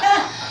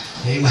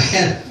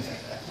 Amen.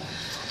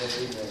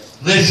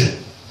 Listen.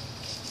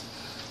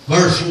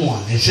 Verse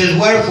 1. It says,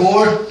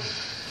 wherefore,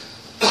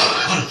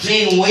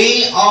 seeing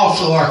we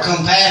also are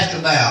compassed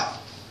about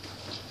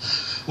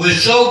with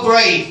so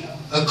great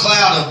a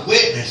cloud of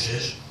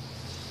witnesses,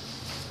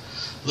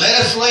 let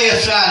us lay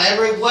aside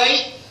every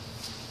weight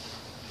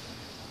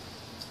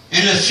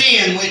and the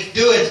sin which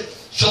doeth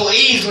so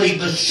easily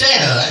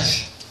beset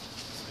us,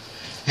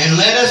 and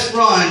let us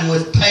run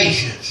with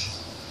patience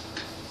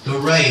the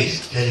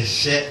race that is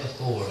set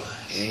before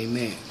us.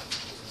 Amen.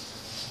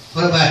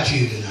 What about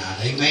you tonight?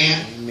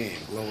 Amen? Amen.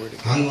 Glory to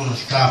God. I'm going to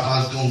stop.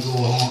 I was going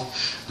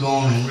to go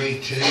on and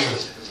read too.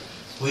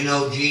 We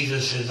know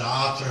Jesus is the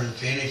author and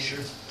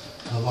finisher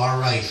of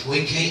our race.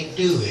 We can't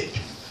do it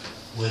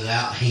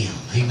without Him.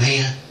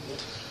 Amen?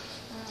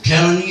 I'm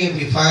telling you,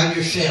 if you find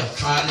yourself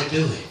trying to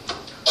do it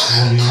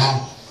on your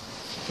own,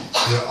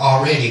 you're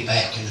already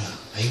backing up.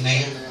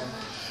 Amen?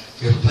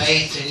 Your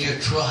faith and your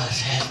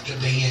trust has to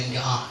be in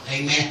God.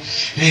 Amen.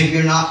 And if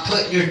you're not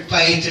putting your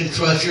faith and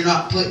trust, you're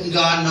not putting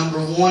God number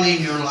one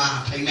in your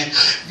life. Amen.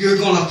 You're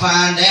going to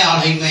find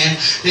out, amen,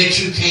 that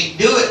you can't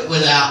do it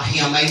without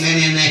Him. Amen.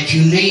 And that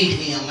you need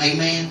Him.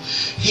 Amen.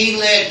 He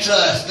lets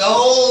us,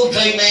 those,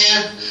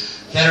 amen,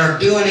 that are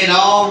doing it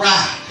all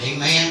right.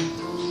 Amen.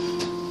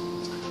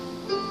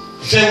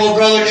 You say, well,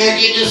 Brother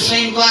Derrick, it just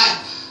seems like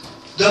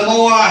the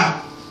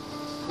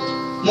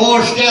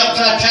more steps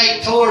I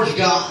take towards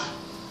God.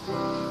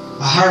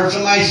 I heard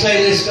somebody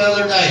say this the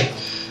other day.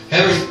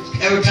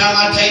 Every time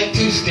I take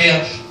 2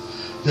 steps,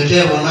 the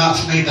devil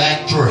knocks me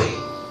back 3.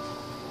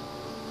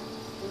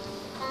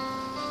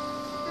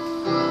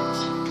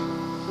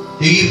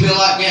 Do you feel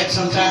like that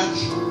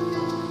sometimes?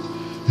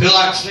 Feel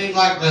like it seems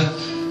like the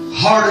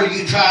harder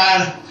you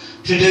try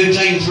to do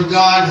things for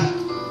God,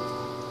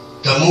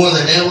 the more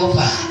the devil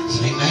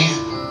finds. Amen.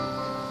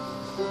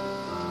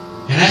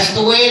 And that's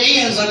the way it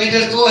is. Let me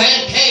just go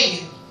ahead and tell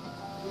you.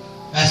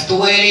 That's the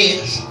way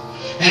it is.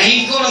 And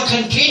He's going to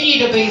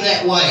continue to be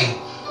that way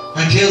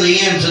until the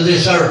ends of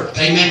this earth.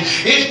 Amen.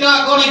 It's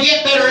not going to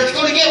get better. It's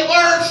going to get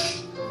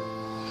worse.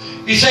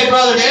 You say,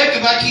 Brother Derrick,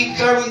 if I keep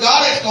serving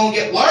God, it's going to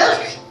get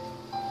worse.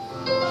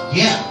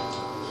 Yeah.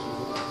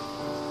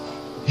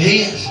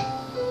 It is.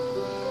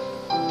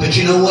 But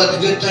you know what the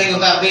good thing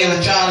about being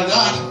a child of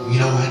God? You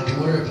don't have to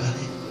worry about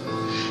it.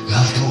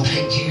 God's going to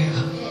take care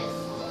of you.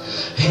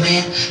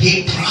 Amen.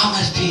 He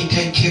promised He'd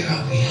take care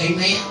of you.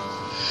 Amen.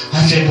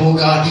 I said, well,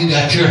 God, you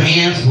got your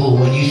hands full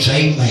when you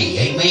saved me.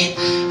 Amen.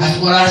 That's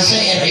what I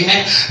said.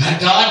 Amen.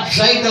 God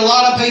saved a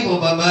lot of people,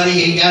 but buddy,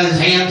 He got His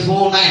hands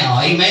full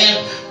now.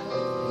 Amen.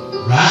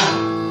 Right?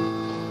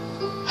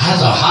 I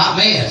was a hot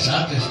mess,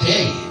 I'll just tell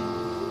you.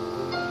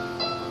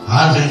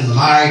 I was in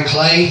miry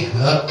clay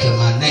up to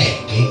my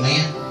neck.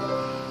 Amen.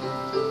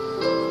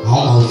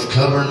 Almost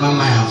covering my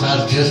mouth. I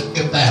was just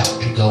about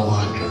to go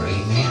under.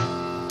 Amen.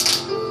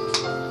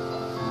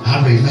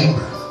 I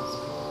remember.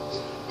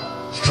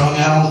 Strung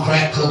out on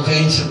crack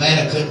cocaine so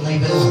bad I couldn't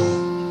leave it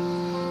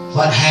alone.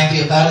 Wasn't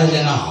happy about it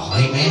at all.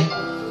 Amen.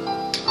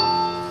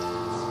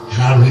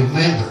 And I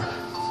remember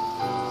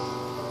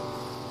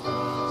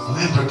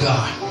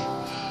God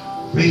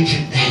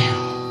reaching down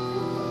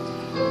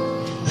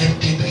and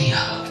lifting me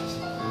up.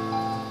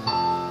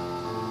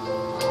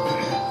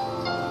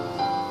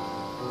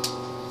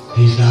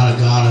 He's not a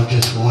God of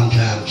just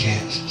one-time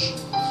chances,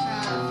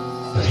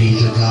 but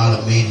He's a God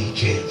of many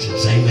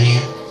chances.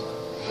 Amen.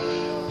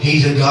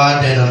 He's a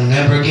God that'll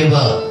never give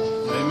up.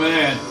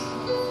 Amen.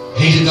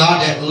 He's a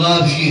God that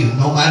loves you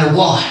no matter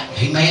what.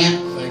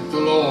 Amen. Thank the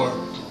Lord.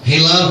 He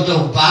loves the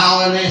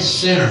vilest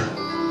sinner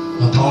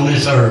upon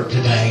this earth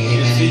today. Amen.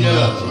 Yes, He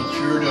loves does. him. He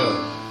sure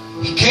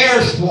does. He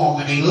cares for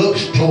him and He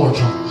looks towards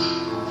him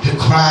to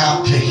cry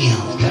out to Him,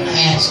 to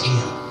ask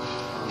Him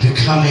to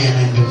come in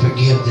and to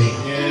forgive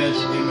them. Yes,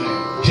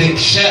 amen. To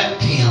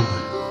accept Him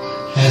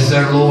as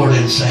their Lord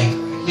and Savior.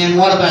 And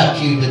what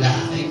about you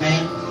tonight?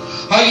 Amen.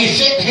 Are you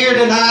sitting here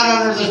tonight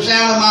under the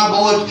sound of my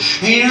voice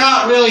and you're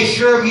not really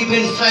sure if you've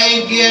been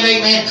saved yet,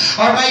 amen?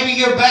 Or maybe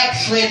you're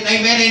backslidden,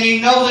 amen, and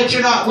you know that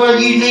you're not where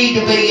you need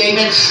to be,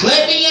 amen?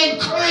 Let me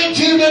encourage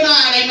you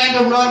tonight, amen,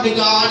 to run to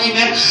God,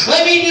 amen?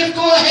 Let me just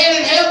go ahead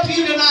and help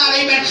you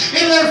tonight, amen?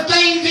 If there's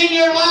things in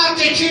your life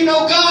that you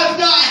know God's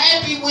not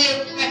happy with,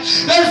 amen?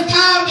 There's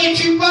times that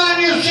you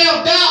find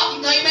yourself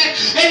doubting, amen,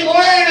 and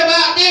worrying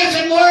about this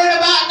and worrying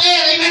about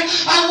that, amen?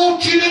 I want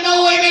you to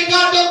know, amen,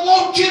 God don't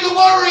want you to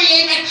worry,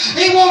 amen?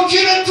 He wants you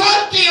to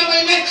trust Him,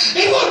 amen.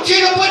 He wants you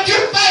to put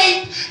your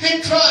faith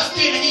and trust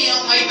in Him,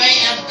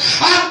 amen.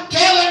 I'm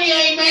telling you,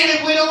 amen,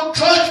 if we don't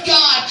trust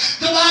God,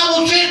 the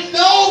Bible says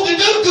no to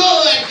do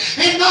good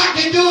and not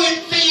to do it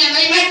sin,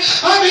 amen.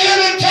 I'm here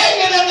to tell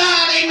you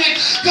tonight, amen,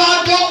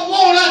 God don't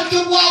want us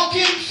to walk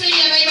in sin,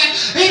 amen.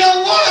 He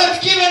don't want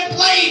us giving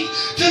place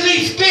to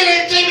these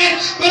spirits,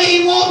 amen, but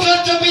He wants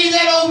us to be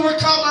that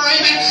overcomer,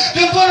 amen,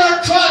 to put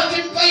our trust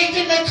and faith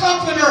in the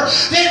Comforter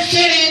that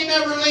said He'd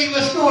never leave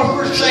us nor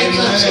forsake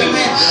us,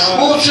 amen.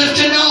 Wants us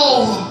to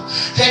know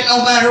that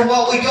no matter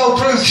what we go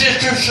through,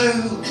 Sister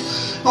Sue,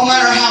 no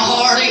matter how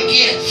hard it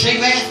gets,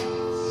 amen.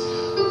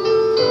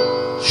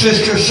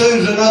 Sister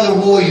Sue's another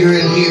warrior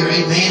in here,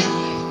 amen.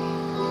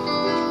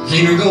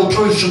 Seen her go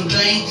through some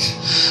things.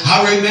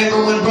 I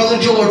remember when Brother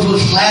George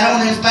was flat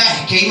on his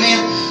back,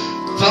 amen.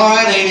 It's all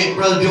right, ain't it,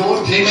 Brother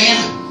George,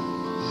 amen?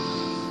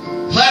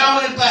 Flat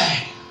on his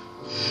back.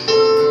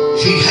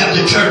 She'd have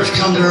the church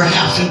come to her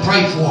house and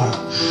pray for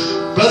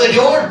him. Brother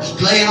George,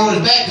 laying on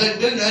his back, couldn't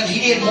do nothing.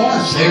 He didn't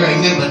want us there,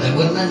 amen, but there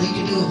wasn't nothing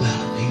he could do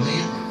about it,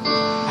 amen.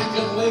 I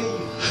can believe.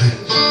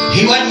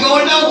 He wasn't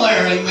going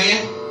nowhere,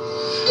 amen.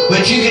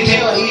 But you can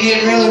tell he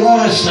didn't really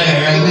want us there,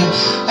 amen.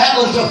 That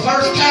was the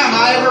first time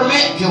I ever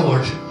met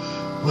George,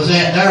 was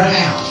at their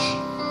house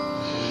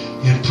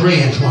in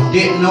Prince. One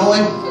didn't know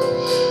him,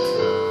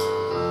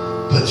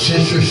 but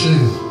Sister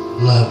Sue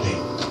loved him.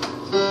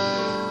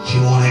 She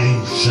wanted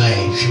him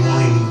saved. She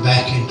wanted him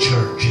back in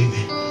church,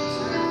 amen.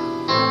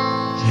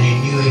 And he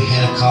knew he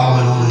had a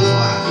calling on his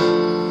life.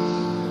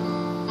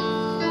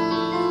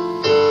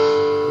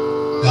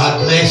 God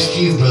God blessed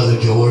you, Brother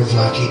George,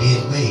 like He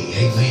did me.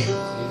 Amen.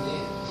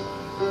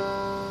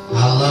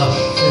 I love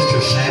Sister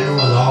Sandra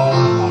with all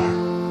my heart.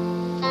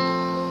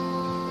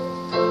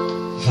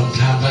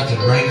 Sometimes I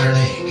could wring her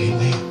neck.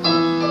 Amen.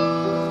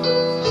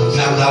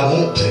 Sometimes I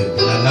want to,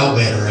 but I know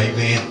better.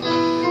 Amen.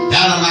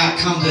 Dynamite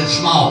comes in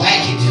small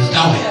packages,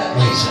 don't it,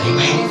 Lisa?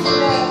 Amen.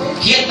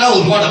 Kid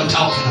knows what I'm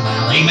talking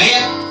about.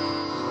 Amen.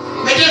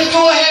 But just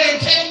go ahead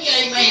and tell you,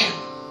 amen.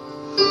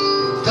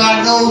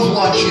 God knows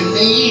what you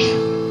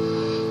need.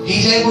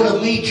 He's able to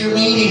meet your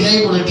need.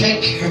 He's able to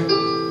take care of it.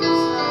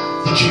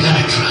 But you got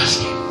to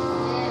trust Him.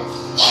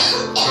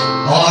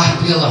 Oh, I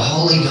feel the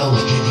Holy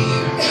Ghost in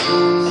here.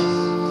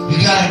 You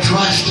got to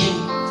trust Him.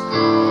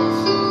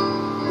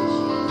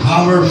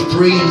 Proverbs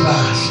 3 and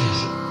 5 says,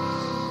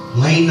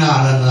 lean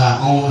not unto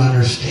thy own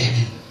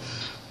understanding,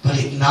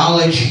 but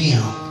acknowledge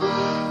Him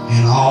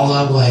in all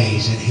thy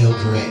ways, and He'll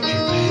direct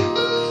your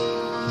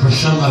path. For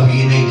some of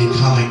you need to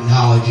come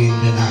acknowledge Him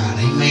tonight.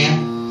 Amen.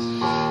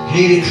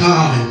 You need to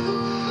come and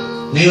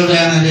kneel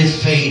down at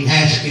His feet and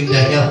ask Him to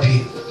help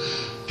you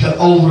to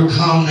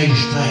overcome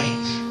these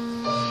things.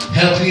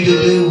 Help you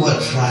to do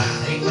what's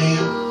right. Amen.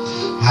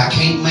 I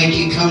can't make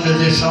you come to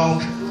this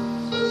altar.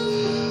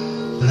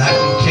 But I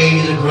can tell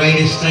you the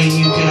greatest thing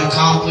you can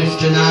accomplish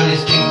tonight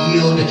is to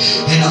yield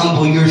and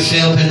humble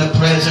yourself in the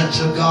presence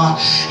of God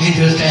and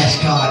just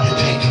ask God to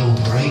take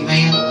over.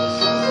 Amen.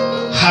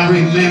 I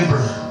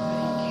remember.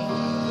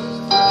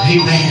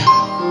 Amen.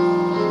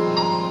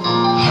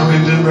 I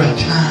remember a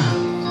time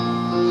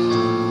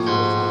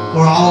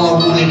where all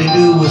I wanted to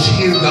do was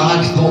hear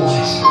God's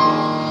voice.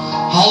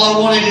 All I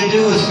wanted to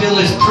do was feel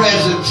His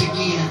presence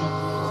again.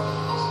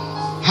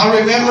 I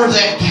remember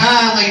that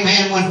time,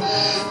 amen,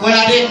 when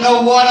I didn't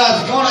know what I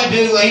was going to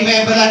do,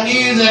 amen, but I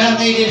knew that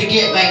I needed to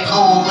get back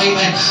home,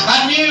 amen.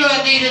 I knew I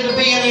needed to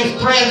be in His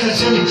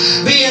presence and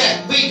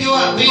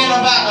being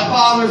about the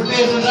Father's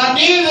business. I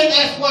knew that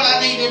that's what I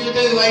needed to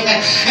do, amen.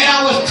 And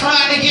I was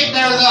trying to get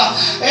there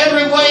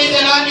every way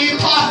that I knew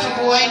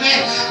possible, amen.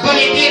 But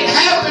it didn't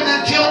happen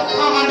until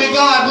coming to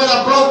God with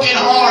a broken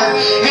heart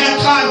and a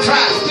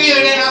contrite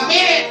spirit. And I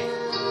meant it.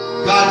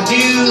 God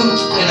knew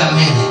that I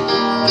meant it.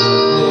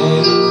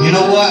 You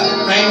know what,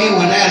 Randy,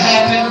 when that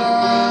happened,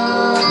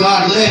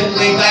 God lifted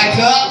me back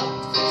up,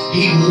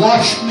 He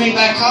washed me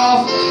back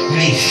off,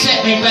 and He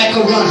set me back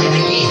a-running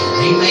again.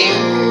 Amen.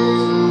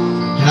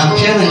 And I'm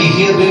telling you,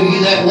 He'll do you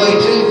that way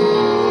too.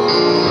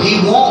 He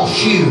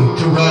wants you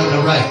to run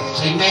the race.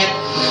 Amen.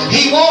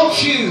 He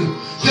wants you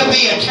to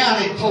be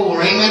accounted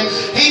for. Amen.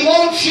 He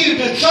wants you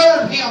to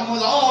serve Him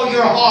with all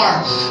your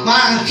heart,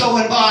 mind, soul,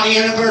 and body.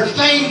 And if there's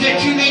things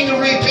that you need to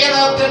repent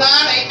of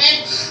tonight,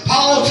 amen,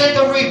 Paul said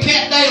to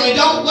repent daily.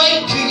 Don't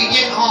wait till you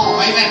get home.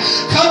 Amen.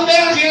 Come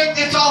down here at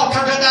this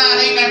altar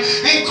tonight. Amen.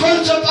 And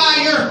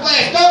crucify your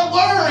flesh. Don't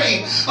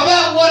worry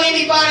about what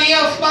anybody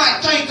else might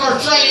think or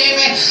say.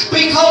 Amen.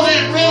 Because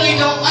it really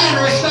don't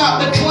matter. It's not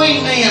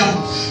between them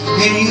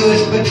and you.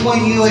 It's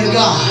between you and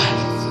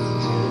God.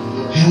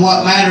 And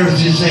what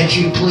matters is that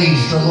you please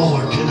the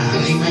Lord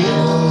tonight. Amen.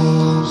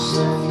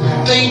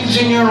 Things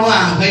in your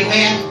life.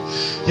 Amen.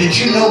 That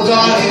you know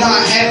God's not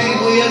happy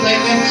with,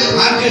 amen.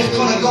 I'm just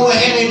going to go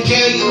ahead and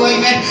tell you,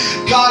 amen,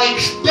 God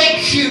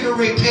expects you to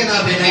repent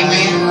of it,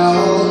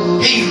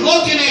 amen. He's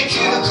looking at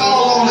you to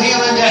call on Him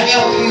and to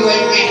help you,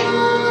 amen.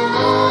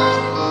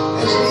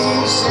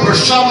 For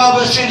some of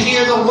us in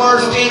here, the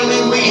worst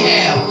enemy we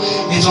have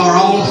is our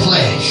own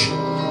flesh.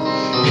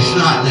 It's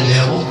not the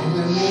devil.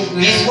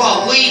 It's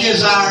what we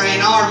desire in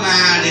our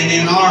mind and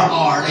in our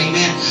heart,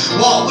 amen.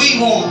 What we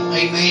want,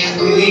 amen.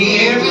 Do you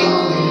hear me?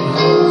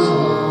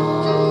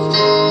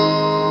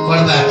 What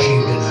about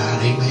you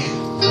tonight? Amen.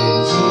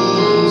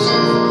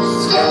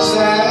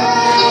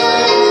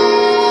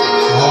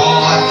 Oh,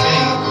 I tell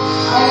you,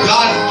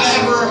 God's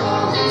never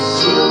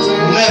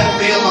left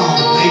me alone.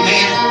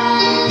 Amen.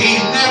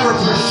 He's never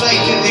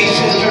forsaken me,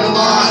 Sister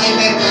Lamont.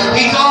 Amen.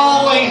 He's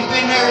always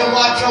been there to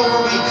watch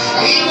over me.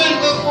 Even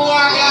before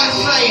I got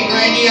saved,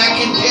 Randy, I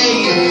can tell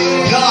you,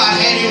 God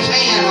had His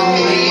hand on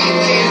me.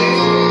 Amen.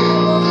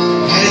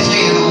 Had His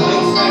hand on me.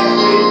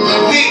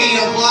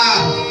 Many of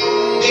life,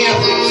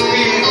 death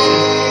experiences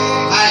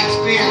I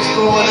experienced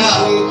growing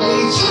up.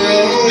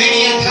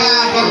 Many a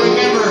time I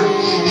remember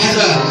as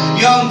a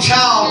young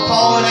child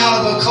falling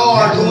out of a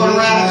car going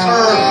around a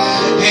curve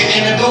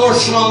and the door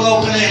swung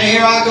open and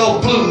here I go,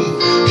 boom,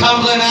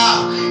 tumbling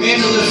out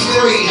into the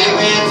street.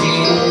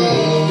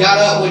 Amen. Got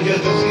up with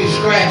just a few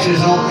scratches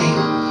on me.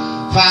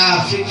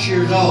 5, 6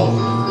 years old.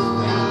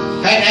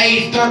 At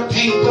age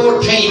 13,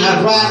 14,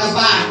 I was riding a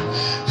bike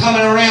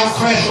coming around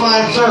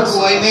Crestline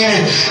Circle,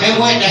 amen, and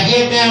went to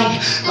head down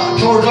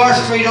towards our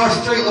street. Our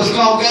street was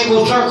called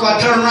Gable Circle. I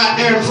turned right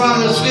there in front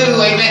of the school,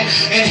 amen,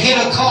 and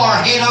hit a car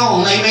head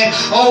on, amen,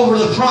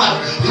 over the front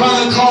of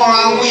the car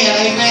I went,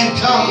 amen,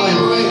 tumbling.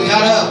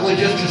 Got up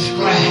with just a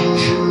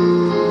scratch.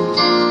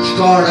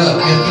 Scarred up,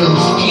 just a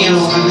little skin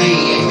on my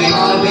knee, amen,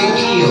 could have been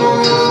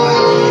killed just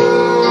like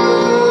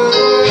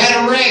that. Had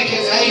a wreck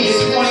at the age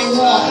of 21.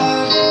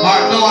 Or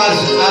no, I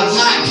was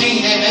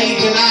 19 at the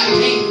age of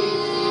 19.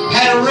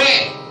 Had a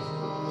wreck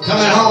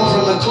Coming home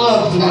from the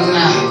clubs one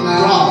night,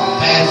 drunk,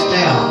 passed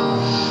out.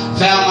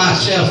 Found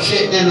myself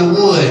sitting in the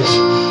woods,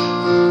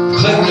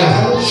 clipped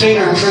a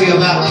cedar tree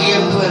about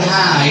 10 foot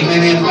high,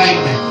 amen,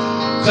 embankment.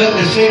 Clipped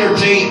the cedar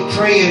tree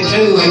in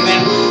two,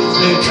 amen.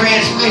 The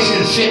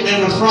transmission sitting in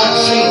the front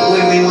seat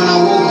with me when I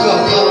woke up,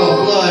 puddle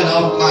of blood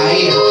off my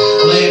head,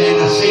 laying in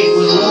the seat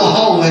with a little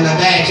hole in the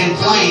dash and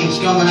flames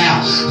coming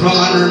out from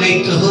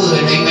underneath the hood,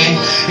 amen.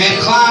 And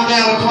climbed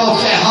down across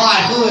that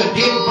hot hood,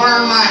 didn't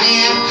burn my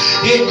hand,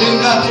 didn't do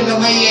nothing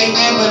to me,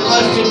 amen, but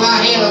busted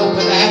my head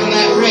open having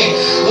that wreck.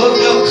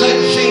 Looked up,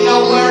 couldn't see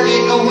nowhere,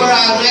 didn't know where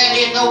I was at,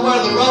 didn't know where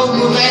the road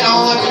was at,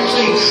 all I could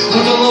see was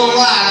a little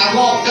light. I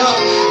walked up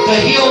the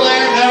hill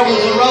there, and there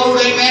was a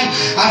road, amen.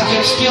 I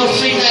could still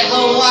see that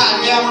little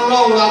light down the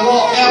road. I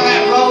walked down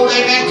that road,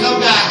 amen,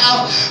 come to a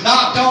house,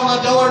 knocked on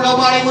the door,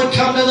 nobody would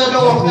come to the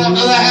door, went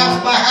to the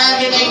house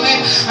behind it,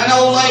 amen. An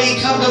old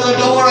lady come to the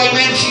door,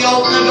 amen, she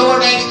opened the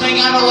door, next thing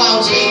I know I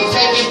was being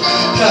taken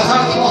to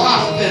Huntsville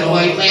Hospital,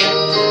 amen,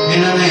 in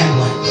an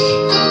ambulance.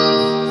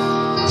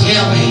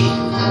 Tell me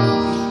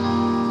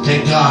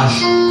that God's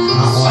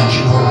not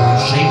watching over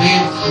us,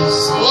 amen.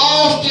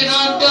 Lost and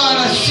undone,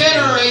 a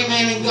sinner,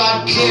 amen, and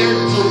God cared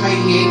for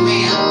me,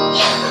 amen.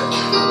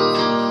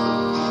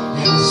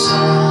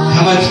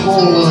 How much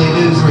more will He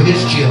do for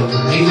His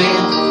children, amen?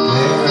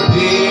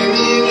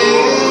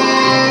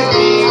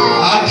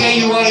 I'll tell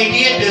you what He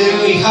did do.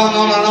 He hung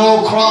on an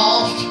old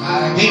cross.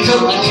 He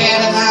took the cat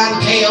of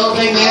nine tails,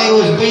 amen. He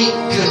was beat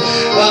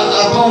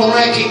upon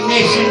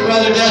recognition,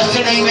 Brother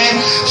Dustin, amen,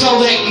 so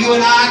that you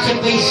and I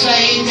could be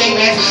saved,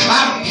 amen.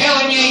 I'm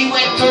telling you, He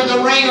went through the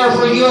ringer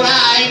for you and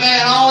I,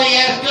 amen. All He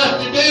asked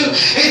us to do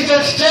is to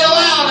sell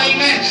out,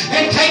 amen,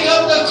 and take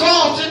up the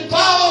cross and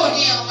follow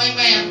Him,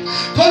 amen.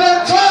 Put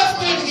our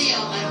trust in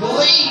Him and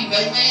believe,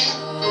 amen.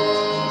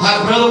 My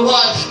Brother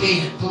Watts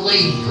did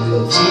believe.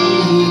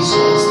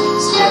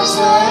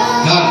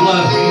 God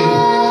loves you.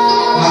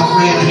 My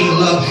friend, He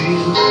loves you.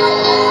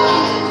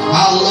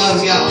 I love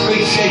you. I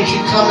appreciate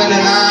you coming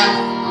tonight.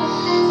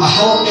 I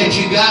hope that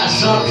you got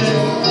something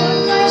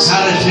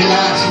out of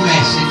tonight's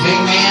message.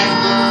 Amen.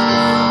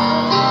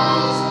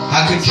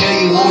 I could tell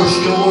you war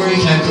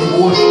stories after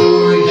war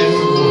stories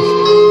after war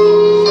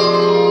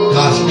stories.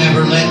 God's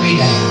never let me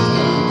down.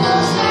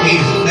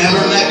 He's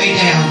never let me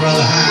down,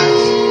 Brother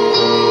Hines.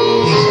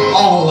 He's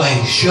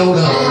always showed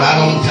up right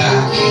on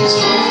time,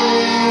 Jesus.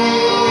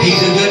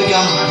 He's a good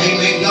God.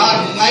 Amen.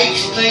 God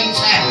makes things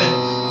happen.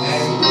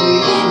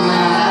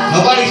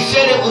 Nobody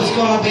said it was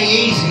going to be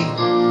easy.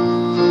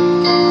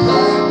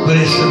 But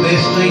it's the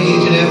best thing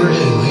you could ever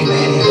do.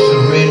 Amen. Is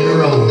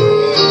surrender over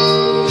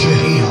to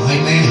Him.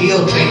 Amen.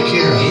 He'll take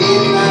care of you.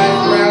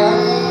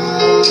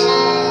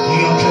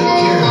 He'll take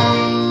care of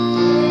you.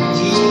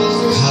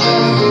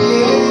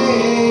 Hallelujah.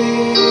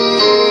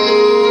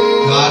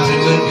 God's a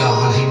good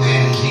God.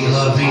 Amen. And He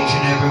loves each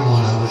and every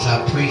one of us. I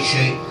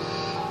appreciate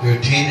your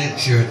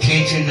attendance, your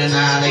attention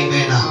tonight.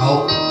 Amen. I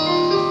hope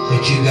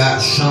that you got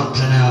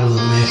something out of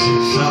the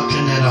message,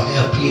 something that'll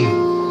help you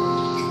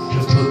to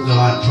put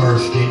God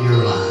first in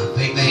your life.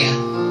 Amen.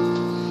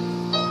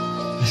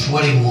 That's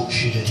what He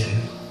wants you to do.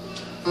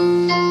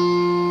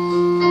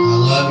 I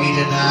love you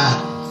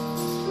tonight.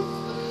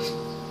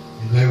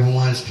 If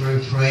everyone's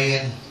through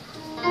praying,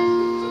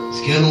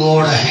 let's give the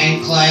Lord a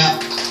hand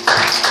clap.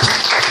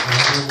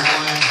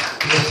 Everyone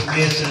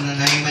dismiss in the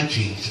name of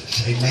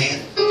Jesus.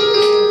 Amen.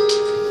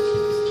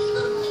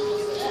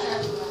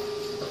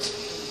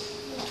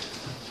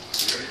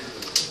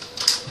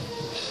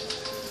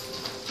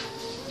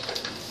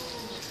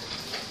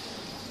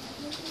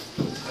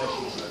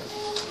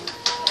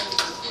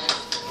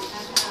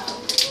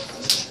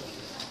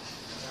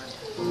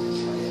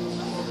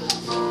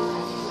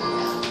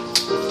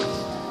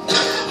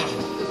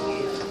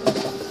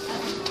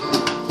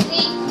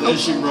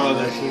 Bless you,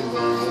 brother.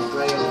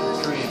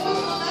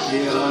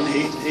 Yeah, and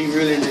he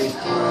really needs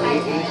prayer. He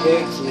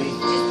texted me.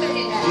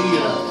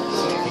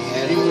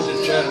 He was in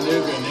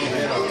Chattanooga and they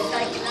had a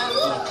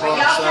car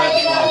side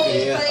swap.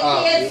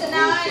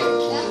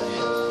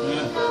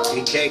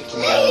 He texted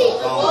me on the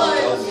phone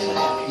and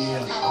told me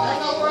that.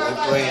 We're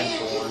praying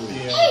for him.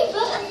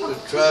 Yeah.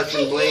 We're trusting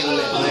and believing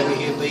that maybe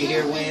he'll be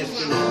here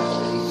Wednesday night.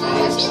 He said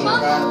he's going to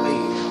try to be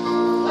here.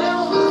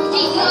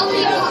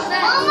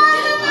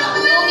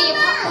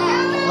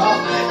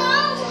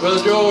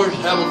 Brother George,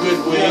 have a good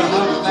week. I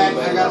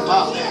got a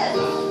pop there.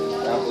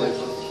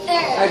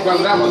 Hey,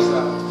 brother, that was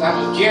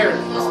Jared.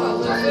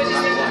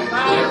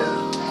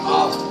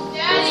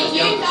 Daddy,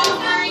 you don't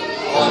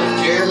Oh,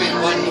 Jeremy,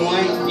 wasn't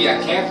Dwayne?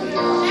 Yeah, Captain. I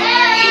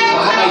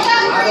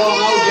don't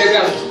know,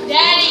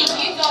 Daddy,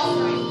 you go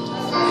free.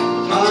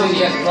 How many he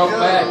has broke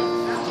back?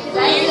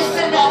 Daddy, just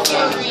send off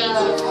your ring.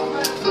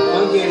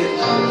 We'll get it.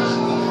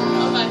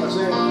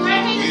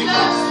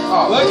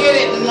 Oh, We'll get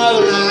it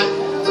another night.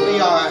 It'll be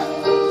alright.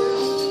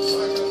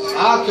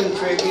 I'll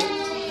contribute.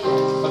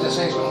 what they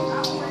say is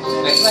going to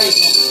they say it's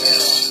going to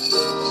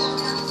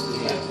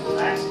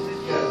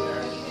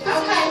I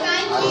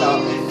thought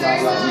they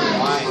talked about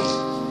Dwayne.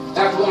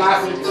 That's one I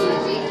think too.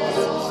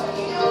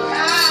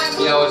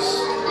 You know, it's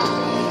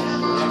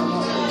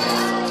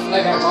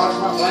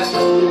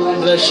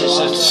Bless you,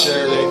 Sister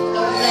Shirley.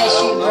 Bless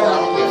you,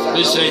 brother.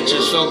 Appreciate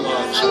you so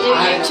much.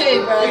 I do you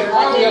too, brother. I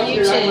do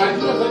you too. I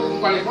don't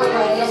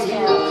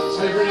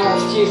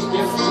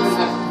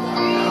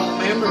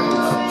remember him.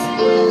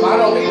 I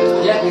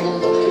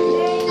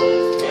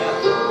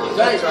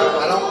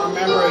don't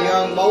remember a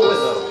young boy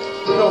though.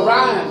 You know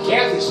Ryan,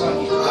 Kathy's son.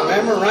 I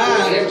remember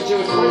Ryan. There was 2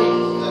 or 3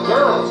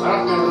 girls. I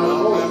don't remember I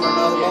don't remember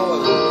another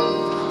boy.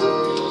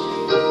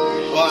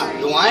 Well,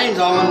 Dwayne's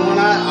the only one I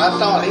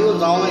thought he was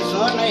the only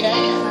son they had.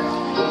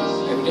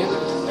 Evidently,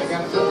 they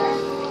got it.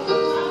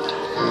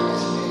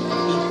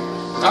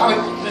 Probably,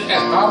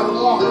 that's probably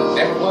the one.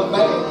 Never was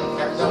bad.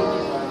 Never done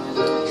it.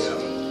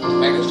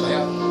 Make us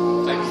help.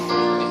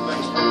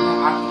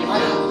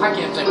 I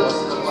can't think what.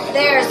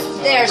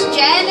 There's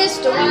Janice,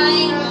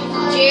 Dwayne,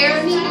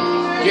 Jeremy.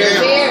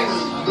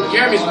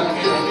 Jeremy's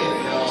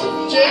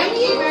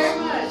Jeremy?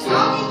 See,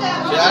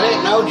 I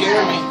didn't know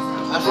Jeremy.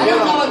 I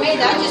don't know him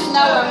either. I just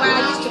know him when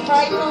I used to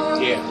pray for him.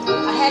 Yeah.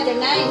 I had their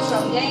names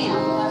wrote down.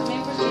 Well, I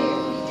remember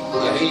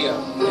Jeremy. Yeah,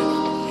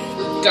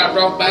 he got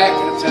brought back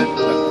and it's a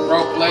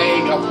broke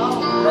leg, a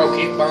broke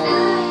hip bone.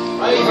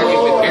 He's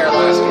been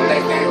paralyzed and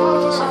laid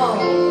down.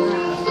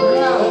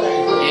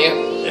 Yeah.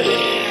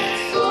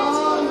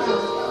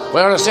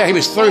 Well, I said he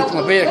was through from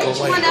the vehicle. Which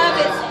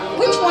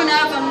one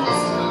of them?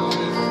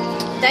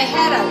 They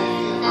had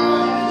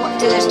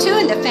there's 2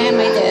 in the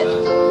family that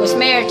was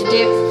married to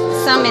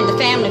some in the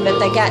family, but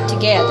they got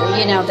together.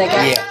 You know, they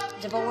got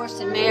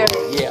divorced and married.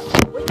 Yeah.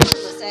 Which one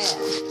was that?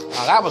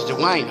 That was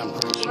Dwayne, I'm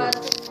pretty sure.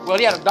 Well,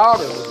 he had a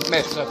daughter that was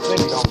messed up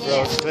too on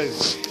drugs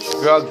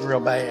too. Drugs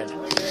real bad.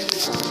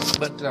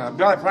 But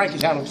Brother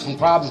Frankie's had some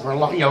problems for a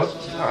long,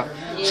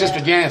 Sister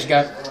Janice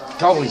got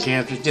colon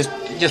cancer.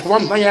 Just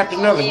one thing after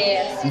another.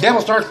 Yes. The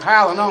devil starts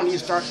piling on. You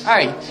start,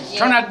 hey,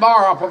 turn that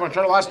bar off over and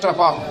turn all that stuff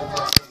off.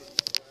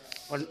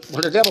 When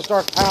the devil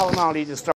starts piling on, he just starts.